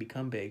not I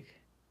become big,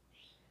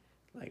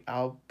 like,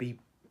 I'll be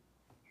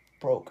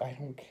broke. I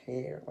don't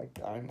care. Like,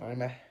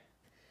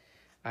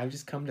 I've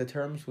just come to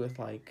terms with,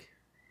 like,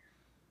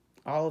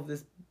 all of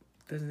this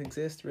doesn't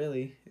exist,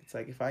 really. It's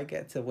like, if I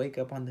get to wake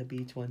up on the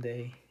beach one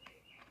day,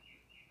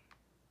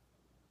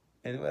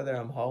 and whether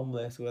I'm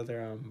homeless, whether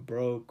I'm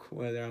broke,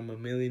 whether I'm a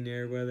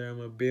millionaire, whether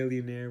I'm a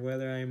billionaire,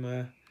 whether I'm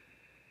a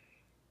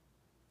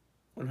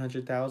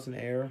 100,000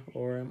 air,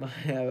 or am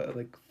I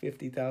like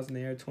 50,000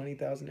 air,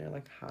 20,000 air,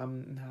 like,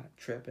 I'm not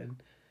tripping.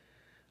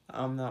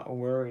 I'm not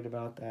worried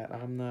about that.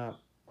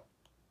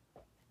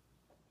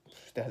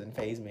 Doesn't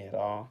phase me at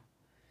all.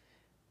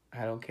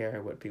 I don't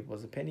care what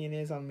people's opinion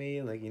is on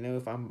me. Like,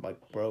 if I'm,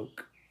 like,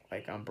 broke,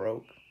 like, I'm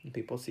broke, and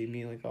people see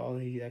me like, oh,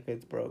 that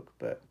kid's broke,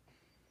 but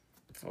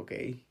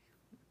okay.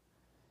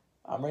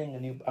 I'm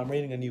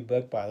reading a new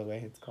book, by the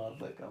way. It's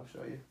called, like, I'll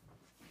show you.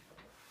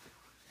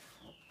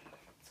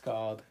 It's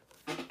called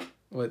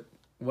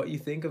What You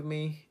Think of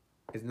Me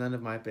Is None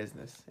of My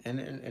Business.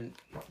 And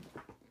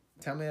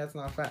tell me that's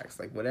not facts.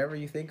 Like, whatever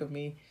you think of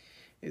me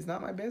is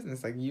not my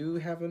business. Like, you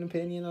have an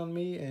opinion on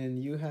me,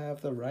 and you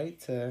have the right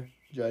to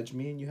judge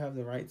me, and you have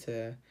the right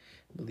to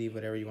believe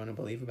whatever you want to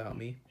believe about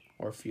me,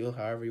 or feel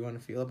however you want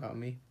to feel about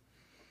me.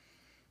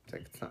 It's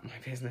like, it's not my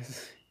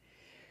business.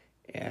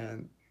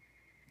 And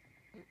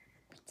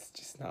it's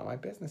just not my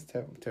business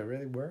to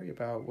really worry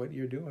about what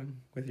you're doing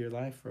with your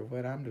life or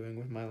what I'm doing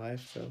with my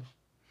life. So,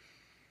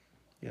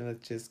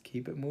 let's just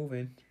keep it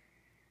moving.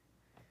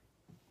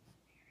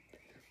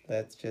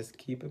 Let's just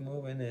keep it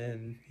moving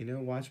and,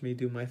 watch me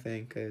do my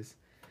thing, because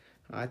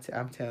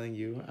I'm telling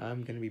you,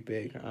 I'm going to be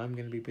big. I'm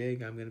going to be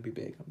big. I'm going to be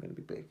big. I'm going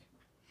to be big.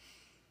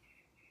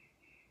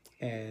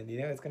 And,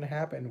 it's going to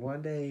happen.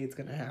 One day it's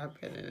going to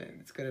happen, and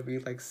it's going to be,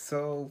 like,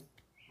 so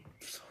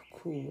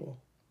cool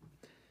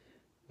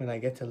when I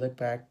get to look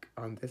back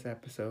on this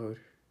episode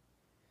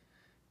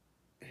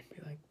and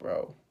be like,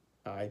 bro,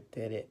 I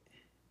did it.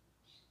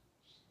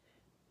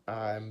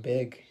 I'm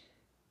big.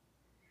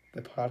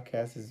 The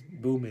podcast is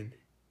booming.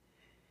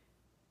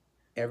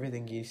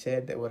 Everything you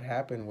said that would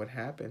happen would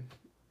happen.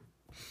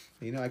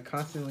 I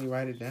constantly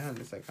write it down.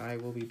 It's like, I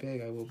will be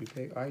big. I will be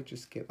big. I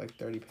just get like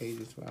 30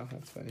 pages. Wow,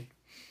 that's funny.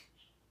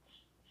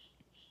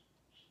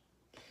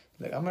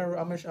 Like, I'm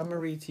gonna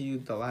read to you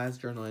the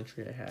last journal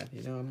entry I had.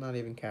 I'm not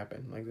even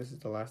capping. Like, this is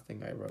the last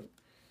thing I wrote.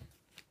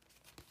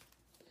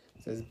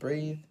 It says,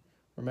 breathe.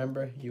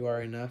 Remember, you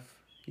are enough.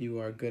 You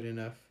are good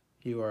enough.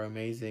 You are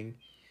amazing.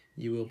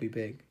 You will be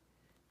big.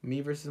 Me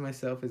versus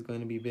myself is going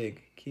to be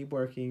big. Keep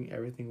working.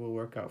 Everything will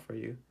work out for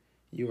you.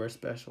 You are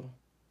special.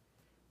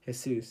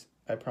 Jesus,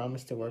 I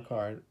promise to work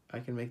hard. I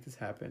can make this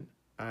happen.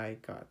 I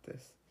got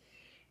this.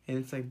 And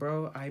it's like,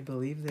 bro, I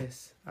believe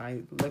this.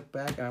 I look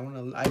back. I want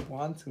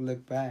to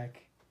look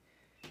back.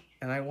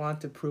 And I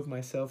want to prove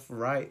myself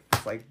right.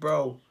 It's like,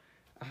 bro,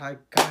 I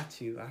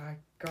got you. I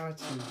got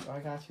you. I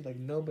got you like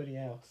nobody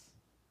else.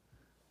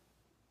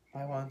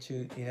 I want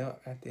you,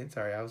 at the end.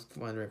 Sorry, I was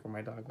wondering where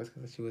my dog was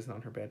because she wasn't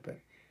on her bed. But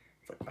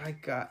It's like, I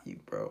got you,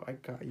 bro. I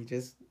got you.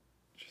 Just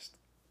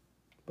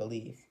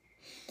believe.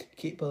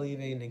 Keep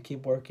believing and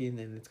keep working,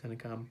 and it's gonna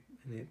come.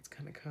 And it's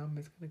gonna come.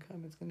 It's gonna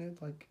come. It's gonna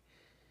like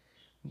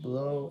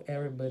blow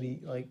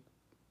everybody like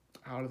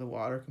out of the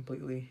water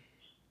completely,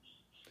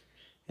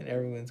 and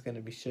everyone's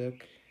gonna be shook.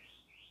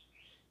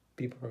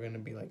 People are gonna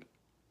be like,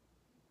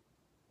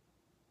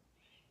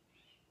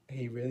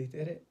 he really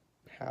did it.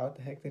 How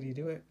the heck did he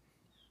do it?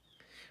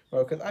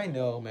 Well, because I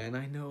know, man,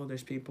 I know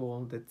there's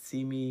people that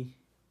see me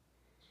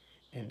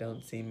and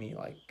don't see me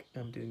like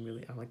I'm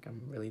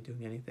really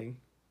doing anything.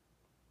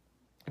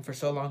 And for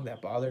so long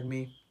that bothered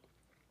me.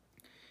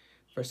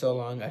 For so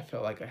long I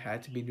felt like I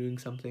had to be doing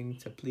something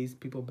to please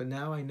people, but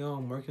now I know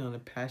I'm working on a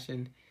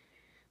passion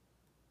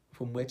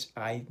from which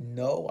I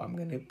know I'm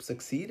gonna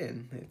succeed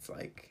in. It's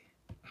like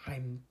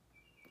I'm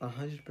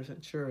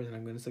 100% sure that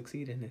I'm gonna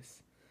succeed in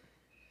this.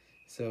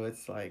 So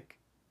it's like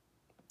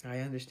I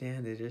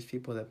understand that there's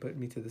people that put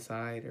me to the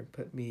side or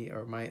put me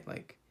or might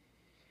like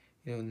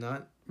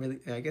not really,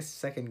 I guess,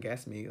 second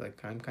guess me.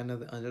 Like, I'm kind of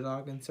the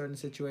underdog in certain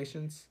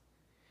situations.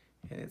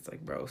 And it's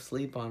like, bro,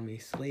 sleep on me.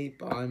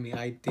 Sleep on me.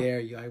 I dare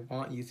you. I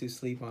want you to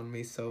sleep on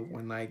me. So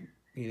when I,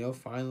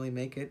 finally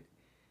make it,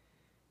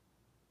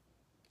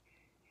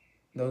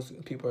 those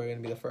people are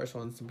going to be the first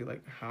ones to be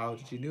like, how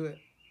did you do it?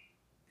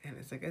 And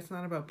it's like, it's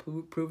not about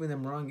proving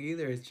them wrong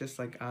either. It's just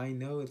like, I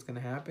know it's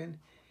going to happen.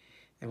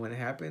 And when it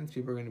happens,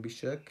 people are going to be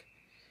shook.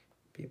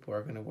 People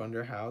are going to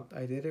wonder how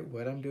I did it,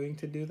 what I'm doing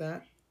to do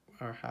that,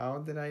 or how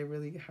did I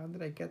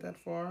get that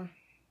far?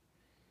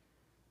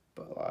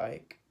 But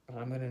like,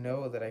 I'm gonna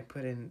know that I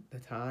put in the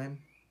time,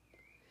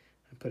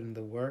 I put in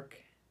the work,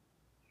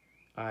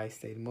 I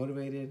stayed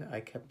motivated,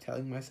 I kept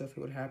telling myself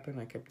it would happen,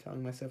 I kept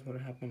telling myself it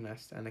would happen,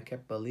 and I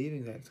kept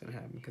believing that it's gonna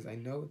happen because I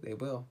know they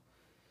will.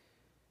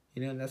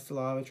 And that's the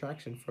law of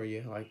attraction for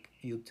you. Like,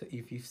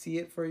 if you see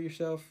it for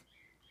yourself,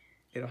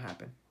 it'll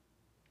happen.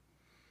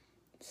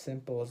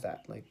 Simple as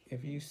that. Like,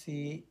 if you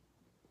see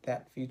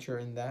that future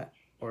in that,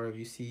 or if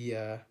you see,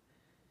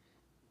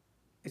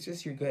 it's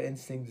just your gut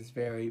instinct is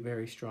very,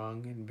 very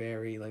strong and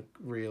very, like,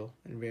 real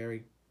and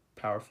very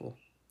powerful.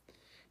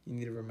 You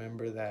need to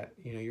remember that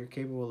you're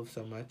capable of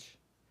so much,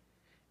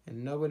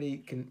 and nobody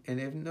can, and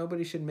if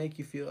nobody should make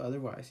you feel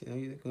otherwise.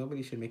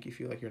 Nobody should make you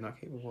feel like you're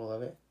not capable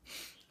of it,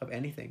 of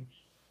anything.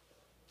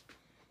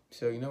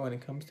 So when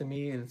it comes to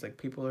me and it's like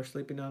people are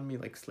sleeping on me,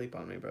 like, sleep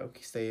on me, bro.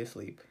 Stay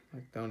asleep.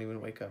 Like, don't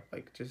even wake up.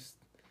 Like, just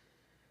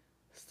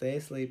stay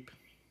asleep.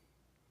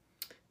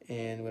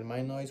 And when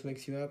my noise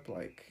wakes you up,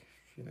 like,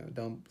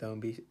 don't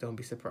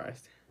be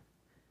surprised,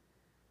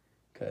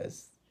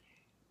 because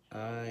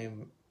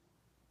I'm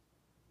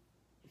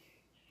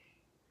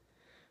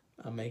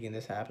I'm making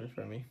this happen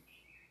for me.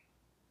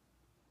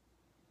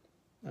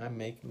 I'm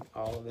making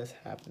all of this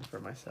happen for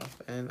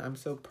myself, and I'm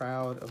so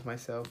proud of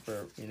myself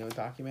for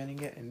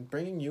documenting it and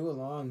bringing you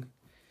along.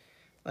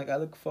 Like, I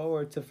look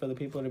forward to for the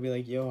people to be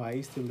like, yo, I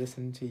used to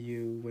listen to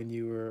you when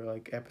you were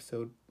like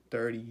episode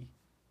 30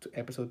 to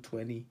episode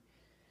 20,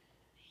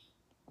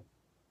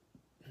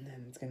 and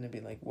then it's gonna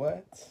be like,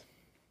 what?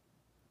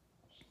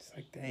 It's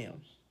like,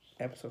 damn,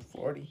 episode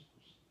 40.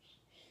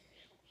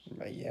 I'm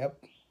like,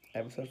 yep,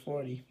 episode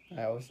 40.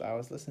 I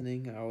was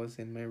listening. I was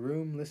in my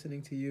room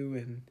listening to you,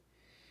 and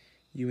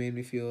you made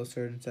me feel a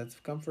certain sense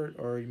of comfort,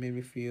 or you made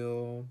me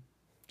feel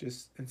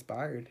just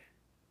inspired.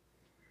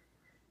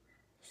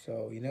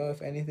 So,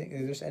 if anything,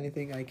 if there's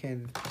anything I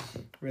can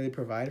really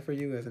provide for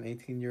you as an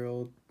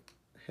 18-year-old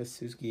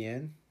Jesus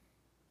Guillen,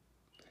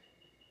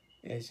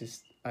 it's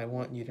just, I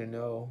want you to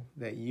know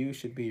that you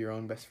should be your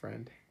own best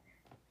friend.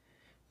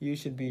 You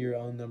should be your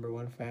own number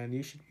one fan.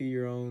 You should be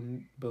your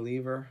own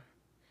believer.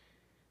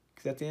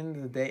 Because at the end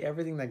of the day,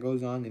 everything that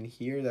goes on in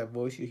here, that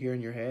voice you hear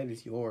in your head,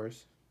 is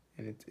yours.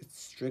 And it's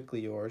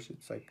strictly yours.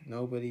 It's like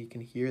nobody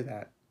can hear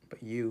that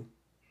but you.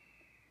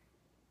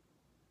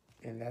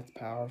 And that's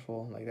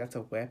powerful. Like, that's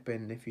a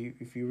weapon. If you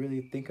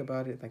really think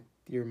about it, like,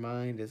 your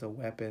mind is a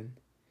weapon.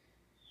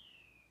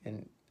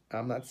 And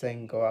I'm not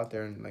saying go out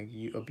there and like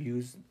you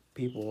abuse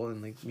people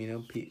and like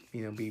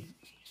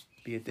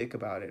be a dick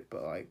about it,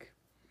 but like,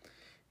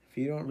 if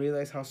you don't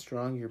realize how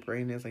strong your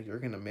brain is, like, you're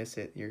gonna miss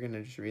it. You're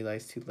gonna just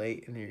realize too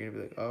late, and you're gonna be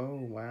like, oh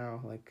wow,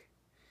 like,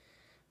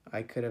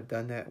 I could have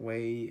done that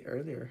way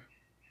earlier.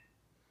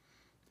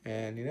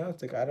 And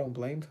it's like, I don't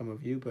blame some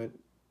of you, but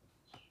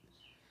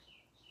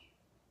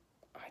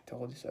I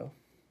told you so.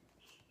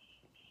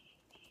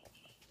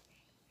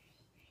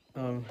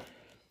 Um,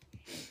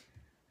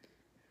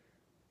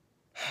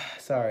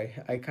 sorry,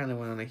 I kind of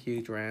went on a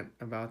huge rant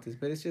about this,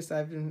 but it's just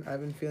I've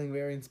been feeling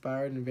very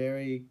inspired and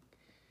very,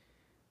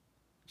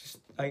 just,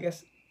 I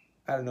guess,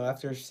 I don't know,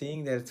 after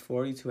seeing that it's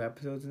 42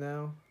 episodes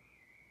now,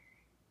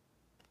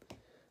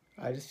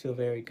 I just feel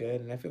very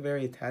good, and I feel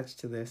very attached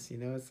to this.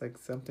 It's like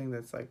something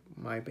that's like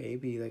my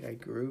baby. Like,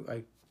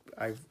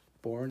 I've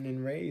born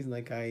and raised.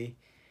 Like, I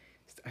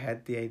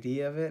had the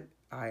idea of it,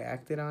 I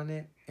acted on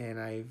it,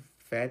 and I've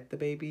fed the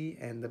baby,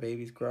 and the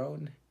baby's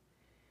grown.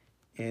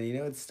 And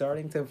it's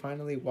starting to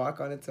finally walk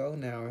on its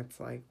own now. It's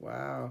like,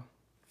 wow,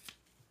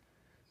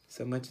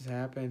 so much has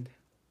happened.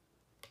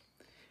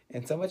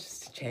 And so much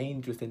has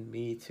changed within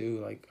me too.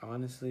 Like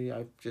honestly,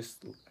 I've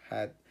just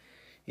had,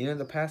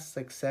 the past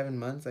like 7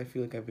 months, I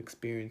feel like I've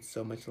experienced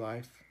so much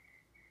life.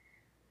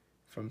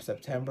 From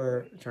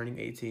September turning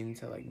 18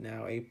 to like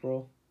now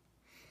April,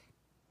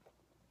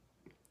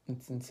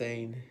 it's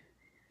insane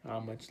how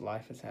much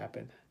life has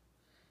happened.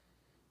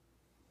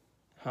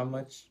 How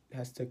much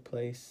has took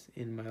place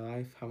in my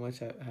life? How much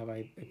have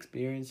I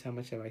experienced? How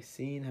much have I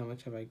seen? How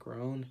much have I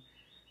grown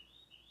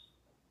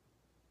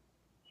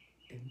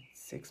in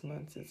 6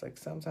 months? It's like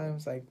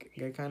sometimes like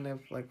get kind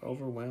of like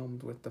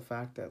overwhelmed with the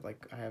fact that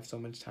like I have so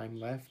much time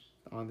left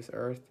on this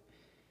earth.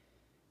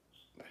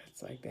 But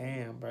it's like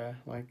damn, bruh.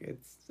 Like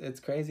it's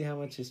crazy how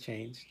much has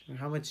changed and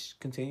how much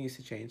continues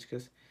to change.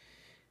 Because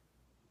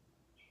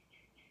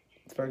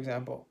for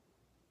example,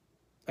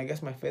 I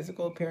guess my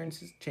physical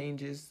appearance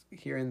changes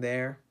here and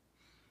there,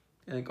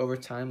 and like over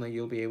time, like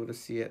you'll be able to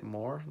see it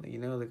more. Like,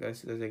 like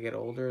as I get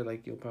older,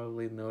 like you'll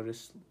probably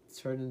notice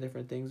certain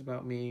different things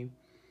about me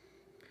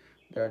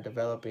that are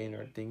developing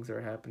or things that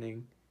are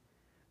happening.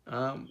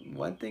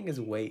 One thing is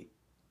weight.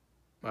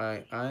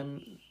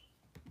 I'm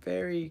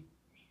very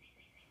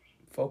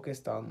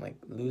focused on like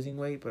losing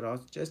weight, but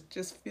also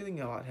just feeling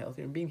a lot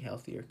healthier and being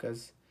healthier.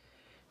 Cause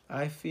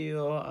I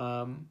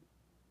feel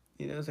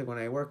it's like when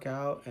I work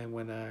out and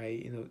when I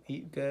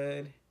eat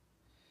good,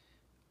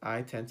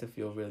 I tend to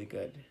feel really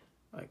good.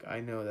 Like I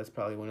know that's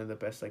probably one of the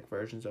best like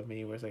versions of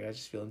me, where it's like I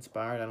just feel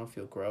inspired. I don't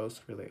feel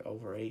gross, really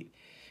overweight.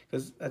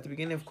 Because at the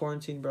beginning of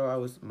quarantine, bro, I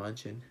was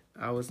munching.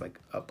 I was like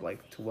up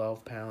like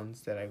 12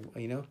 pounds that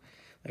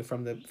like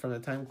from the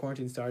time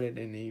quarantine started,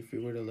 and if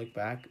you were to look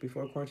back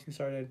before quarantine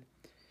started,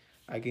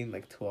 I gained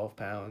like 12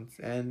 pounds,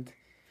 and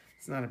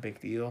it's not a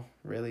big deal,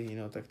 really.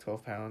 It's like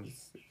 12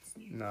 pounds. It's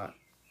not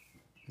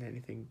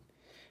anything,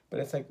 but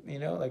it's like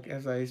like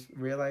as I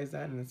realized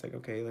that, and it's like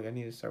okay, like I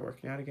need to start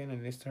working out again. I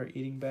need to start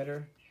eating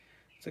better.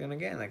 So and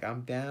again, like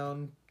I'm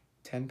down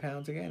 10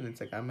 pounds again.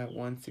 It's like I'm at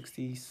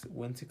 160,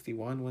 161,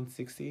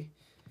 160.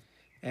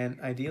 And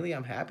ideally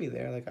I'm happy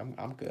there. Like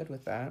I'm good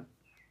with that.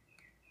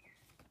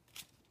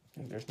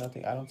 Like there's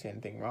nothing, I don't see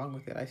anything wrong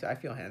with it. I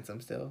feel handsome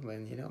still.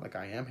 And like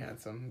I am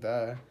handsome.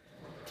 Duh.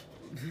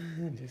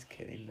 Just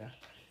kidding, duh.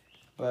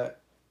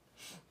 But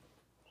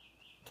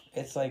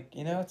it's like,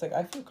 it's like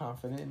I feel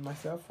confident in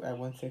myself at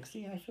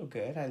 160. I feel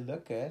good. I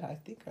look good. I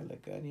think I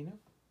look good.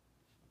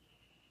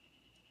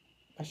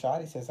 My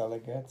shawty says I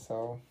look good,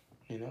 so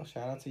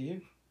shout out to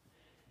you.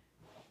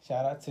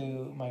 Shout out to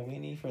my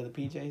weenie for the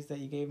PJs that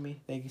you gave me.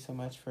 Thank you so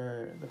much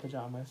for the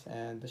pajamas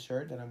and the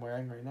shirt that I'm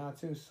wearing right now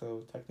too.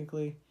 So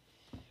technically,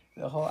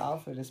 the whole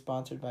outfit is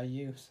sponsored by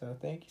you. So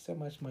thank you so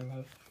much, my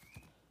love.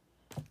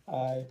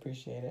 I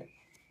appreciate it.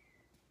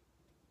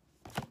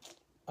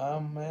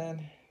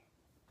 Man,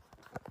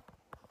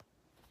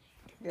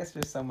 I guess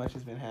just so much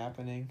has been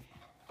happening.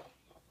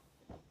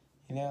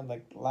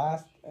 Like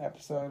last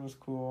episode was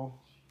cool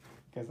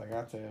because I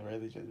got to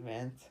really just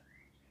vent.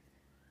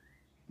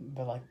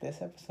 But like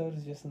this episode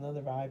is just another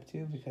vibe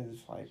too because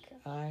it's like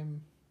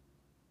I'm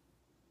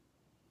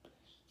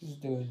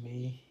just doing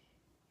me.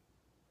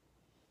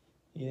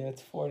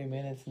 It's 40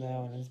 minutes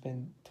now, and it's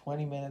been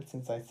 20 minutes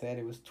since I said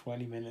it was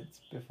 20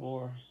 minutes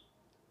before.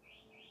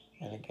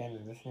 And again,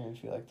 it doesn't even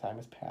feel like time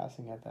is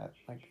passing at that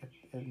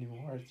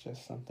anymore. It's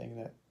just something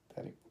that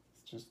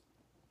it's just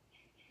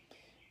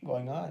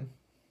going on.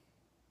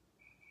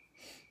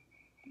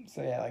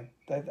 So yeah, like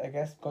that. I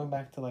guess going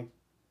back to like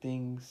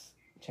things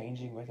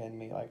changing within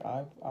me. Like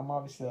I'm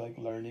obviously like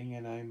learning,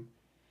 and I'm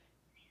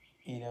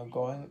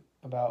going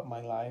about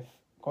my life,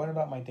 going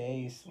about my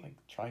days, like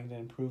trying to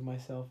improve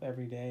myself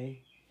every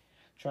day,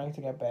 trying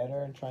to get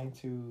better, and trying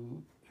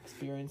to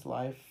experience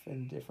life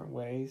in different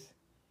ways.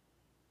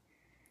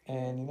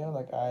 And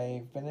like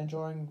I've been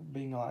enjoying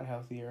being a lot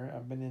healthier.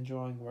 I've been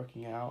enjoying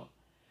working out.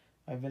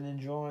 I've been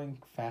enjoying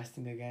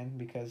fasting again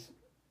because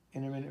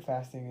intermittent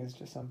fasting is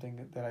just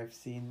something that I've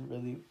seen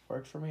really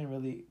works for me and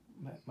really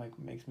like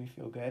makes me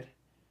feel good.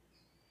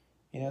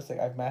 It's like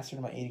I've mastered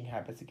my eating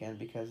habits again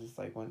because it's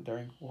like when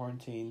during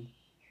quarantine,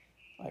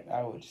 like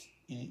I would just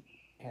eat,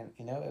 and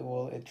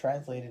it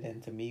translated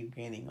into me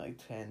gaining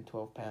like 10,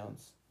 12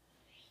 pounds.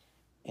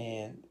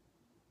 And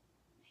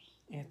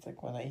it's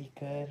like when I eat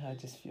good, I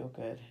just feel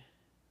good.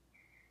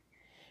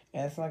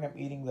 And it's not like I'm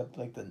eating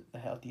the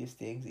healthiest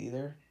things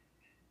either.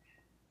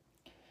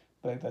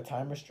 But like the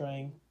time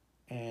restraint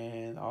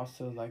and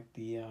also like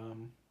the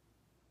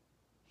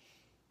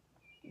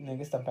I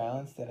guess the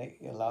balance that it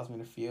allows me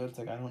to feel. It's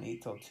like I don't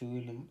eat till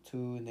 2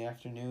 in the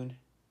afternoon.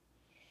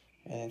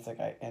 And it's like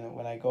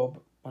when I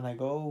go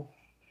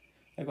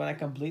like when I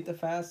complete the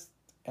fast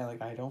and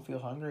like I don't feel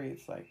hungry,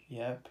 it's like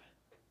yep.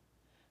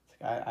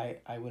 It's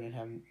like I wouldn't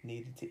have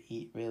needed to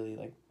eat really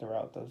like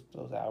throughout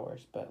those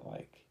hours, but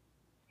like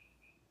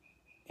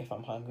if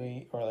I'm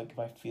hungry or like if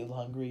I feel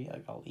hungry,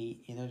 like I'll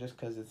eat, just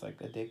because it's like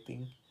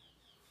addicting.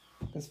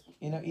 Because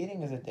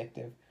eating is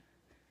addictive.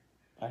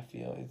 I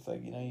feel it's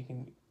like you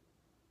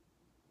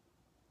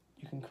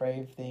can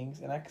crave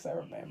things, and I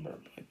remember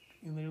like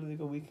literally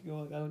like a week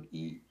ago, like I would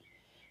eat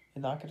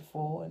and not get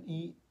full and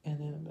eat, and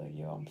then I'd be like,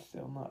 yo, I'm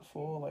still not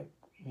full. Like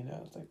You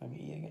know, it's like let me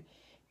eat again.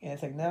 And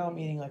it's like now I'm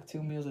eating like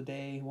 2 meals a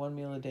day, 1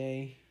 meal a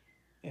day,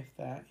 if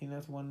that. You know,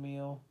 it's one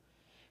meal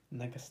and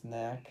like a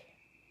snack,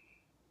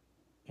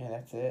 and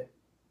that's it.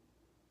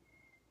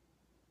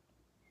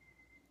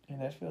 And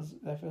that feels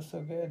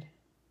so good.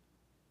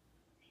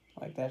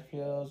 Like that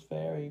feels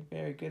very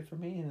very good for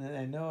me, and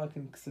I know I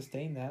can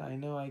sustain that. I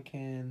know I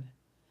can,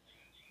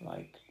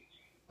 like,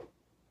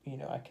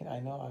 I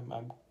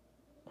know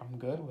I'm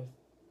good with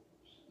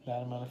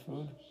that amount of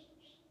food.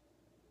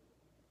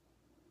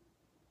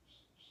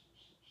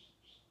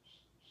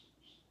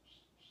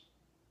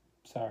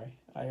 Sorry,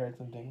 I heard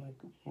something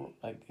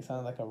like it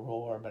sounded like a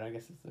roar, but I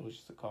guess it was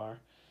just a car.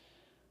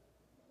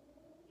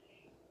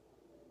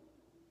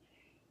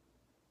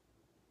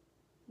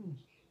 Hmm.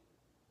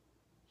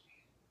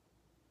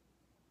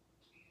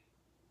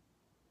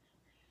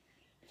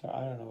 So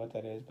I don't know what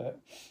that is, but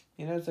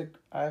it's like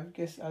I've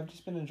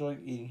just been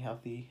enjoying eating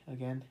healthy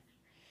again,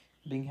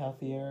 being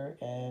healthier,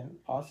 and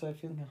also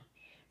feeling.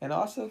 And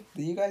also,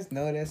 do you guys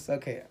notice?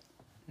 Okay,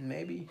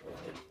 maybe.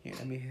 Here,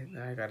 let me.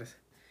 I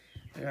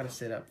gotta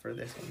sit up for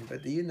this one.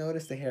 But do you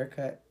notice the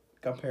haircut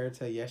compared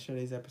to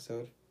yesterday's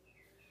episode?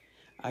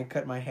 I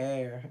cut my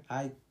hair.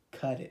 I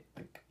cut it.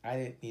 Like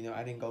I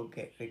didn't go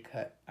get it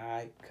cut.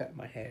 I cut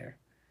my hair.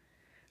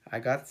 I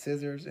got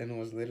scissors and it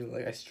was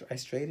literally like I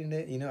straightened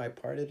it. I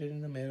parted it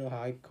in the middle.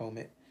 How I comb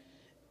it.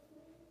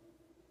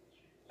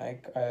 I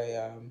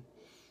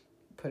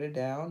put it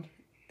down,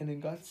 and then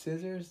got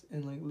scissors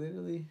and like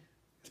literally,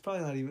 it's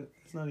probably not even.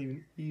 It's not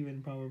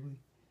even probably.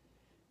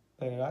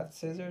 Like I got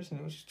scissors and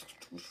it was just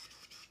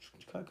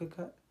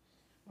cut.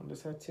 I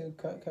just had to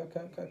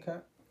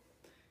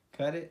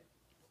cut it,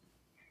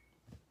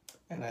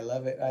 and I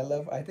love it.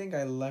 I think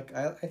I like.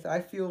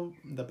 I feel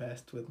the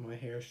best with my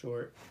hair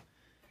short.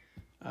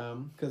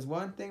 Cause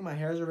one thing, my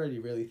hair is already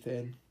really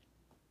thin.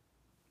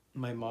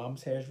 My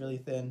mom's hair is really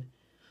thin.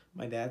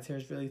 My dad's hair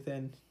is really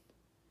thin.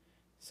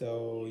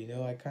 So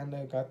I kind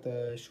of got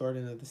the short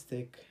end of the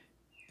stick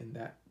in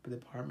that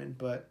department.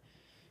 But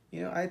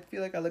I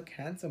feel like I look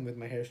handsome with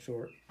my hair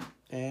short,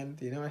 and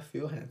I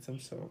feel handsome.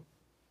 So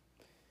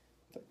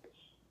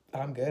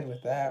I'm good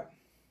with that.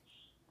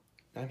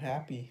 I'm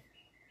happy.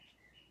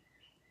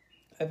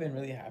 I've been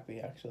really happy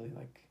actually.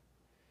 Like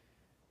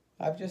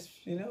I've just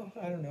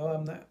I don't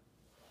know.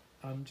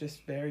 I'm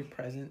just very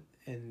present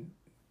in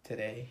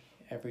today,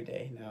 every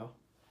day now.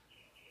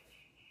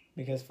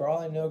 Because for all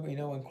I know,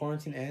 when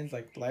quarantine ends,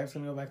 like life's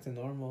gonna go back to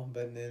normal.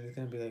 But then it's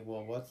gonna be like,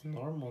 well, what's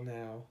normal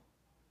now?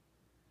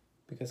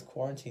 Because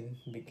quarantine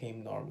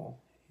became normal.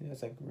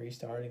 It's like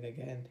restarting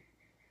again.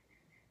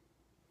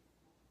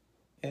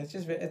 And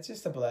it's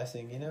just a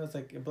blessing. It's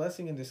like a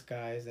blessing in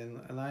disguise,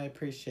 and I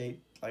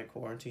appreciate like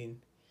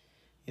quarantine.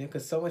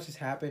 Because so much has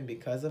happened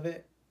because of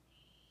it.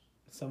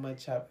 So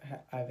much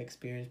I've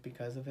experienced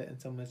because of it,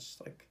 and so much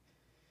like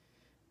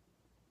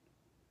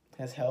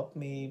has helped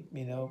me,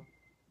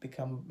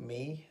 become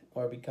me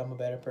or become a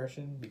better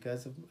person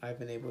because of I've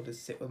been able to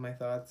sit with my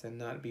thoughts and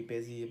not be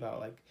busy about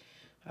like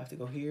I have to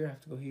go here, I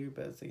have to go here.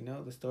 But it's like,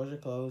 the stores are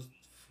closed,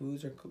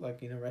 foods are like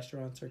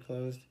restaurants are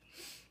closed.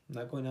 I'm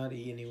not going out to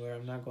eat anywhere.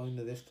 I'm not going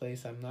to this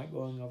place. I'm not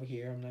going over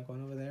here. I'm not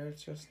going over there.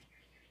 It's just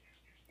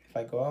if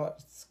I go out,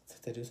 it's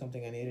to do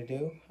something I need to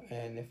do,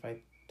 and if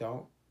I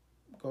don't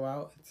go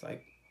out, it's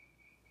like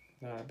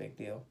not a big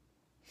deal.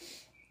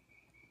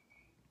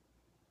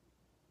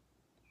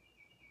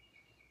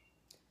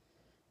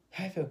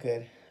 I feel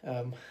good.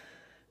 I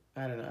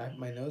don't know.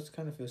 My nose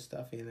kind of feels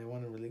stuffy, and I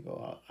want to really go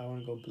out. I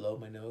want to go blow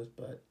my nose,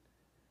 but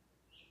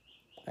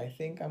I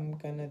think I'm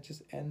gonna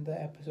just end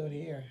the episode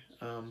here.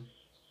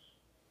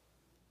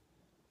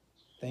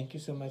 Thank you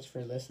so much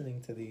for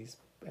listening to these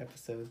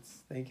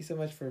episodes. Thank you so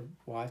much for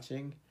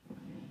watching.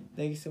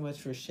 Thank you so much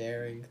for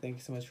sharing. Thank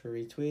you so much for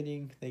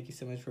retweeting. Thank you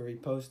so much for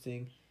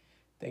reposting.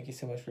 Thank you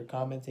so much for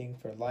commenting,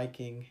 for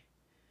liking.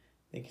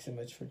 Thank you so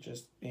much for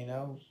just,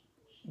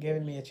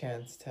 giving me a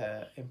chance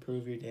to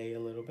improve your day a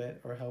little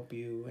bit or help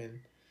you and,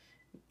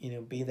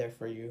 be there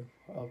for you,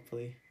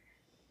 hopefully.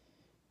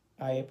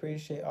 I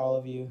appreciate all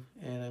of you,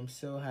 and I'm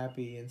so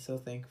happy and so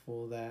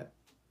thankful that,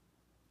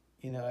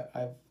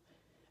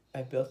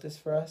 I've built this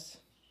for us.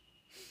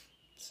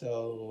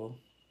 So,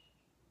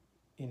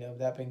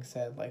 that being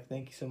said, like,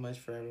 thank you so much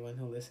for everyone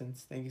who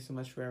listens. Thank you so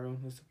much for everyone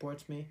who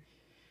supports me.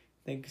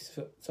 Thank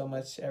you so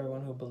much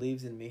everyone who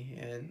believes in me.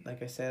 And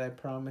like I said, I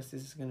promise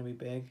this is going to be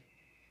big.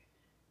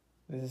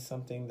 This is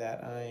something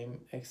that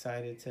I'm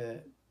excited to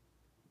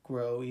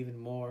grow even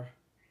more.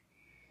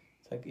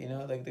 It's like,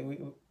 like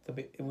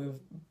we've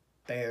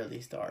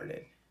barely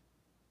started.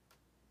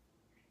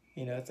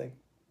 It's like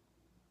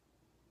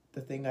the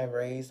thing I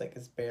raised, like,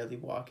 is barely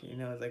walking.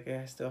 It's like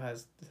it still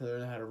has to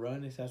learn how to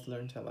run. It has to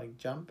learn to like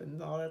jump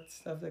and all that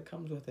stuff that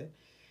comes with it.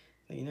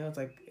 It's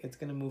like it's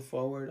gonna move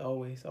forward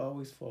always,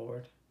 always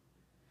forward,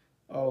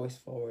 always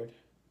forward.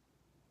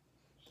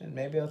 And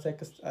maybe I'll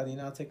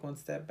take one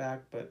step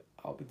back, but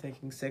I'll be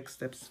taking 6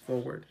 steps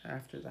forward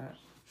after that.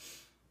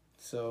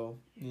 So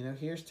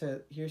here's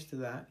to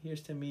that.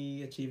 Here's to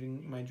me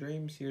achieving my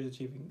dreams. Here's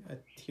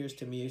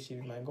to me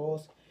achieving my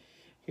goals.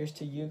 Here's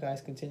to you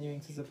guys continuing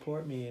to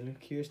support me, and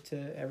here's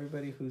to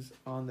everybody who's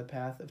on the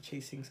path of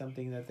chasing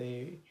something that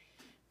they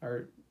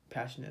are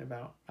passionate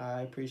about.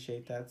 I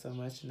appreciate that so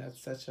much, and that's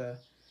such a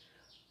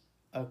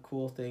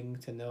cool thing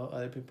to know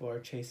other people are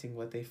chasing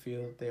what they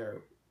feel they're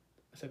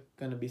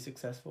going to be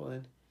successful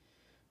in.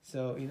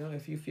 So,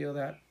 if you feel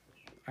that,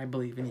 I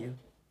believe in you,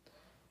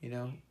 you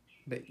know,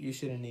 but you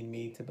shouldn't need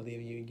me to believe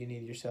in you. You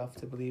need yourself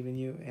to believe in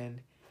you, and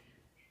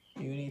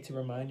you need to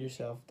remind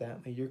yourself that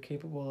you're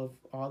capable of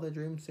all the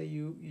dreams that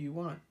you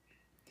want.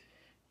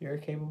 You're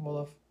capable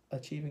of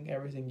achieving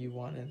everything you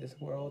want in this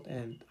world,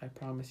 and I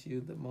promise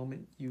you, the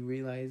moment you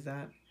realize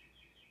that,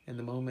 and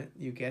the moment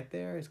you get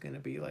there, it's gonna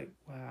be like,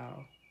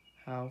 wow,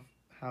 how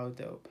how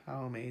dope,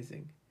 how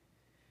amazing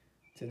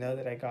to know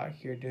that I got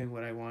here doing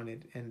what I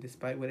wanted, and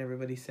despite what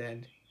everybody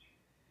said,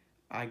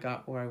 I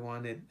got where I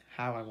wanted,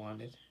 how I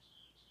wanted.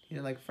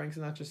 Like Frank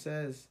Sinatra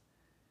says,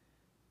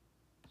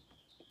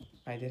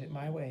 I did it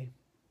my way,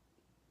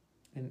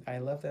 and I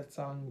love that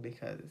song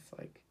because it's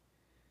like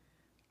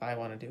I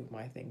want to do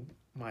my thing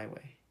my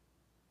way,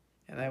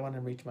 and I want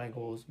to reach my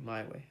goals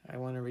my way. I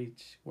want to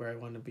reach where I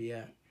want to be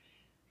at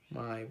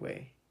my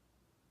way,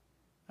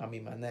 a mi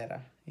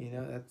manera.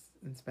 That's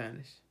in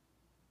Spanish.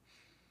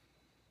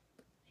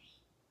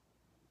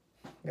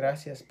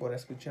 Gracias por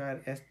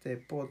escuchar este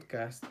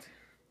podcast.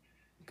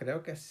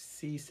 Creo que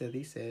sí se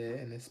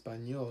dice en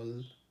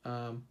español.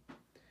 Um,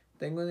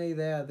 Tengo una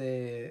idea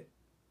de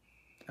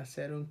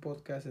hacer un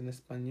podcast en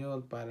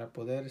español para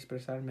poder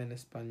expresarme en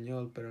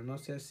español, pero no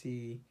sé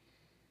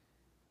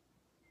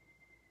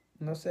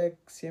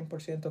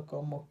 100%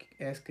 cómo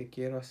es que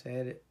quiero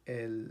hacer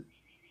el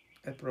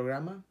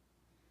programa,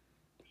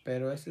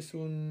 pero este es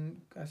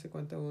hace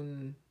cuenta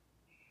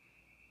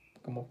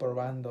como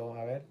probando,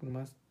 a ver,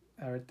 nomás,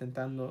 a ver,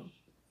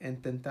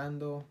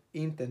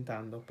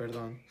 intentando,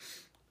 perdón,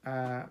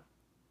 a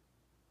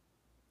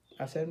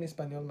hacer mi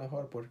español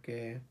mejor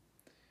porque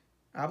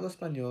hablo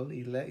español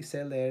y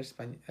sé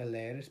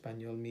leer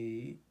español.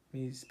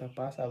 Mis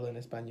papás hablan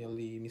español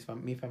y mi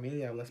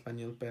familia habla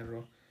español,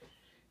 pero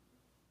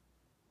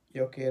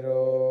yo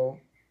quiero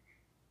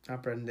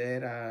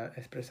aprender a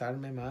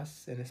expresarme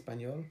más en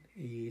español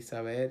y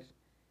saber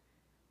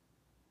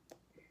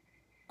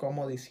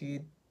cómo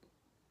decir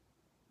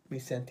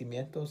mis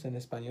sentimientos en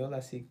español,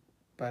 así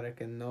para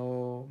que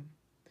no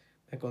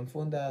me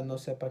confunda, no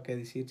sepa qué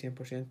decir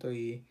 100%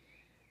 y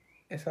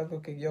es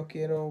algo que yo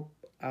quiero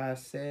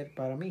hacer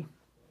para mí.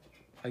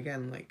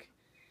 Again, like,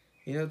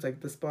 it's like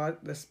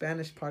the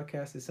Spanish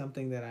podcast is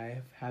something that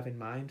I have in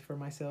mind for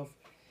myself,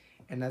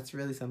 and that's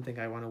really something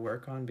I want to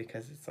work on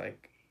because it's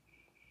like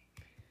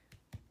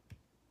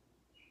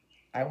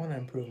I want to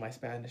improve my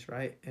Spanish,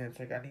 right? And it's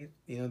like I need,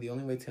 the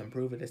only way to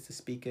improve it is to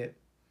speak it.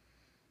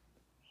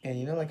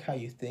 And like how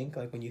you think,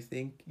 like when you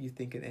think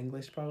in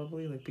English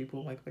probably, like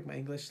people like my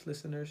English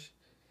listeners,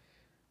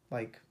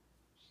 like,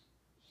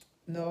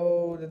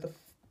 no, that the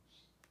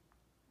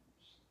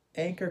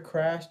anchor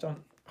crashed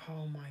on.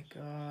 Oh my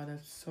god,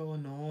 that's so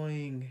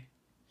annoying.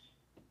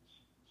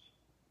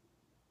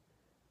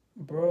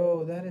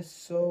 Bro, that is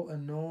so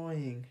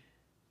annoying.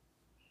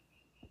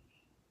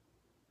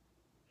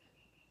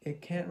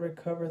 It can't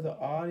recover the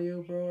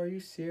audio, bro. Are you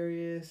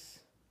serious?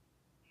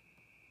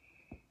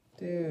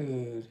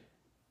 Dude.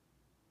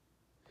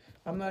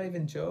 I'm not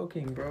even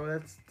joking, bro.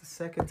 That's the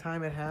second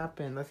time it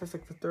happened. That's just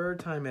like the third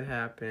time it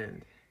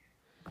happened.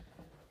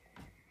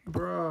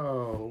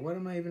 Bro, what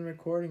am I even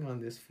recording on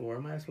this for? I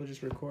might as well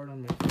just record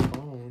on my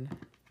phone.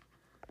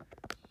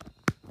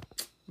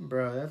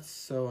 Bro, that's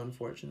so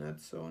unfortunate.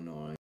 That's so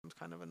annoying. I'm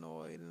kind of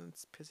annoyed and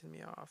it's pissing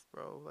me off,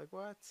 bro. Like,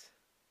 what?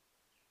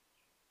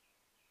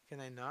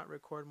 Can I not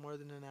record more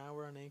than an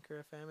hour on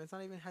Anchor FM?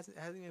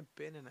 Hasn't even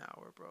been an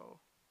hour, bro.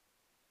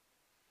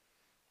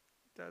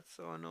 That's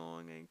so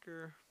annoying,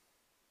 Anchor.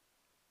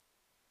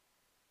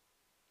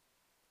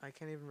 I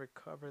can't even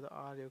recover the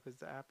audio because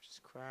the app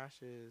just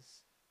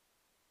crashes.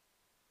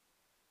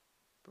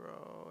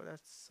 Bro,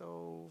 that's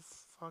so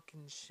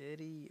fucking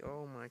shitty.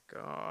 Oh my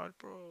god,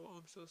 bro.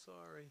 I'm so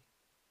sorry.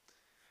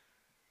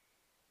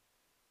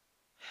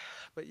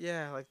 But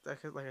yeah, like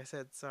I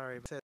said,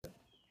 sorry.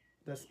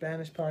 The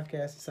Spanish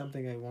podcast is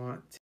something I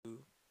want to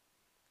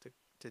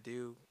to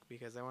do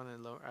because I want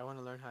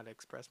to learn how to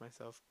express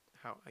myself,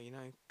 how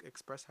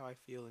express how I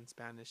feel in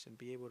Spanish and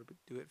be able to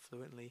do it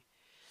fluently.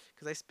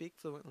 Because I speak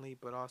fluently,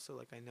 but also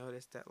like I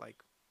noticed that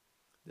like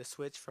the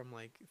switch from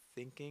like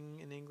thinking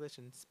in English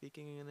and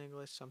speaking in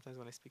English, sometimes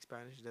when I speak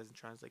Spanish it doesn't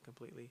translate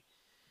completely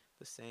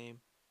the same.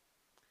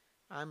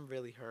 I'm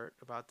really hurt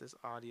about this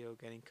audio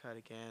getting cut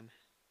again.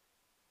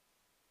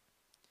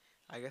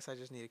 I guess I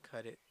just need to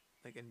cut it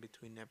like in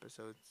between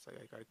episodes. Like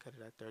I gotta cut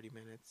it at 30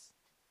 minutes.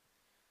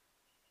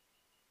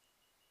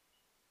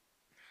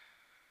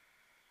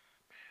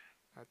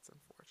 That's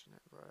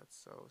unfortunate, bro. That's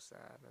so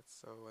sad. That's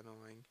so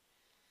annoying.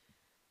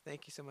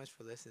 Thank you so much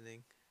for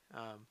listening.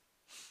 Um,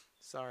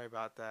 Sorry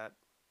about that.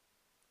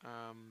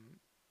 Um,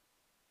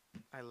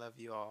 I love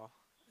you all.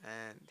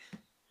 And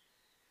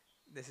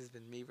this has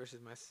been Me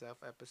versus Myself,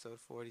 episode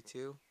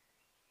 42.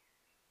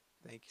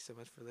 Thank you so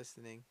much for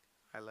listening.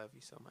 I love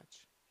you so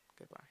much.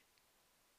 Goodbye.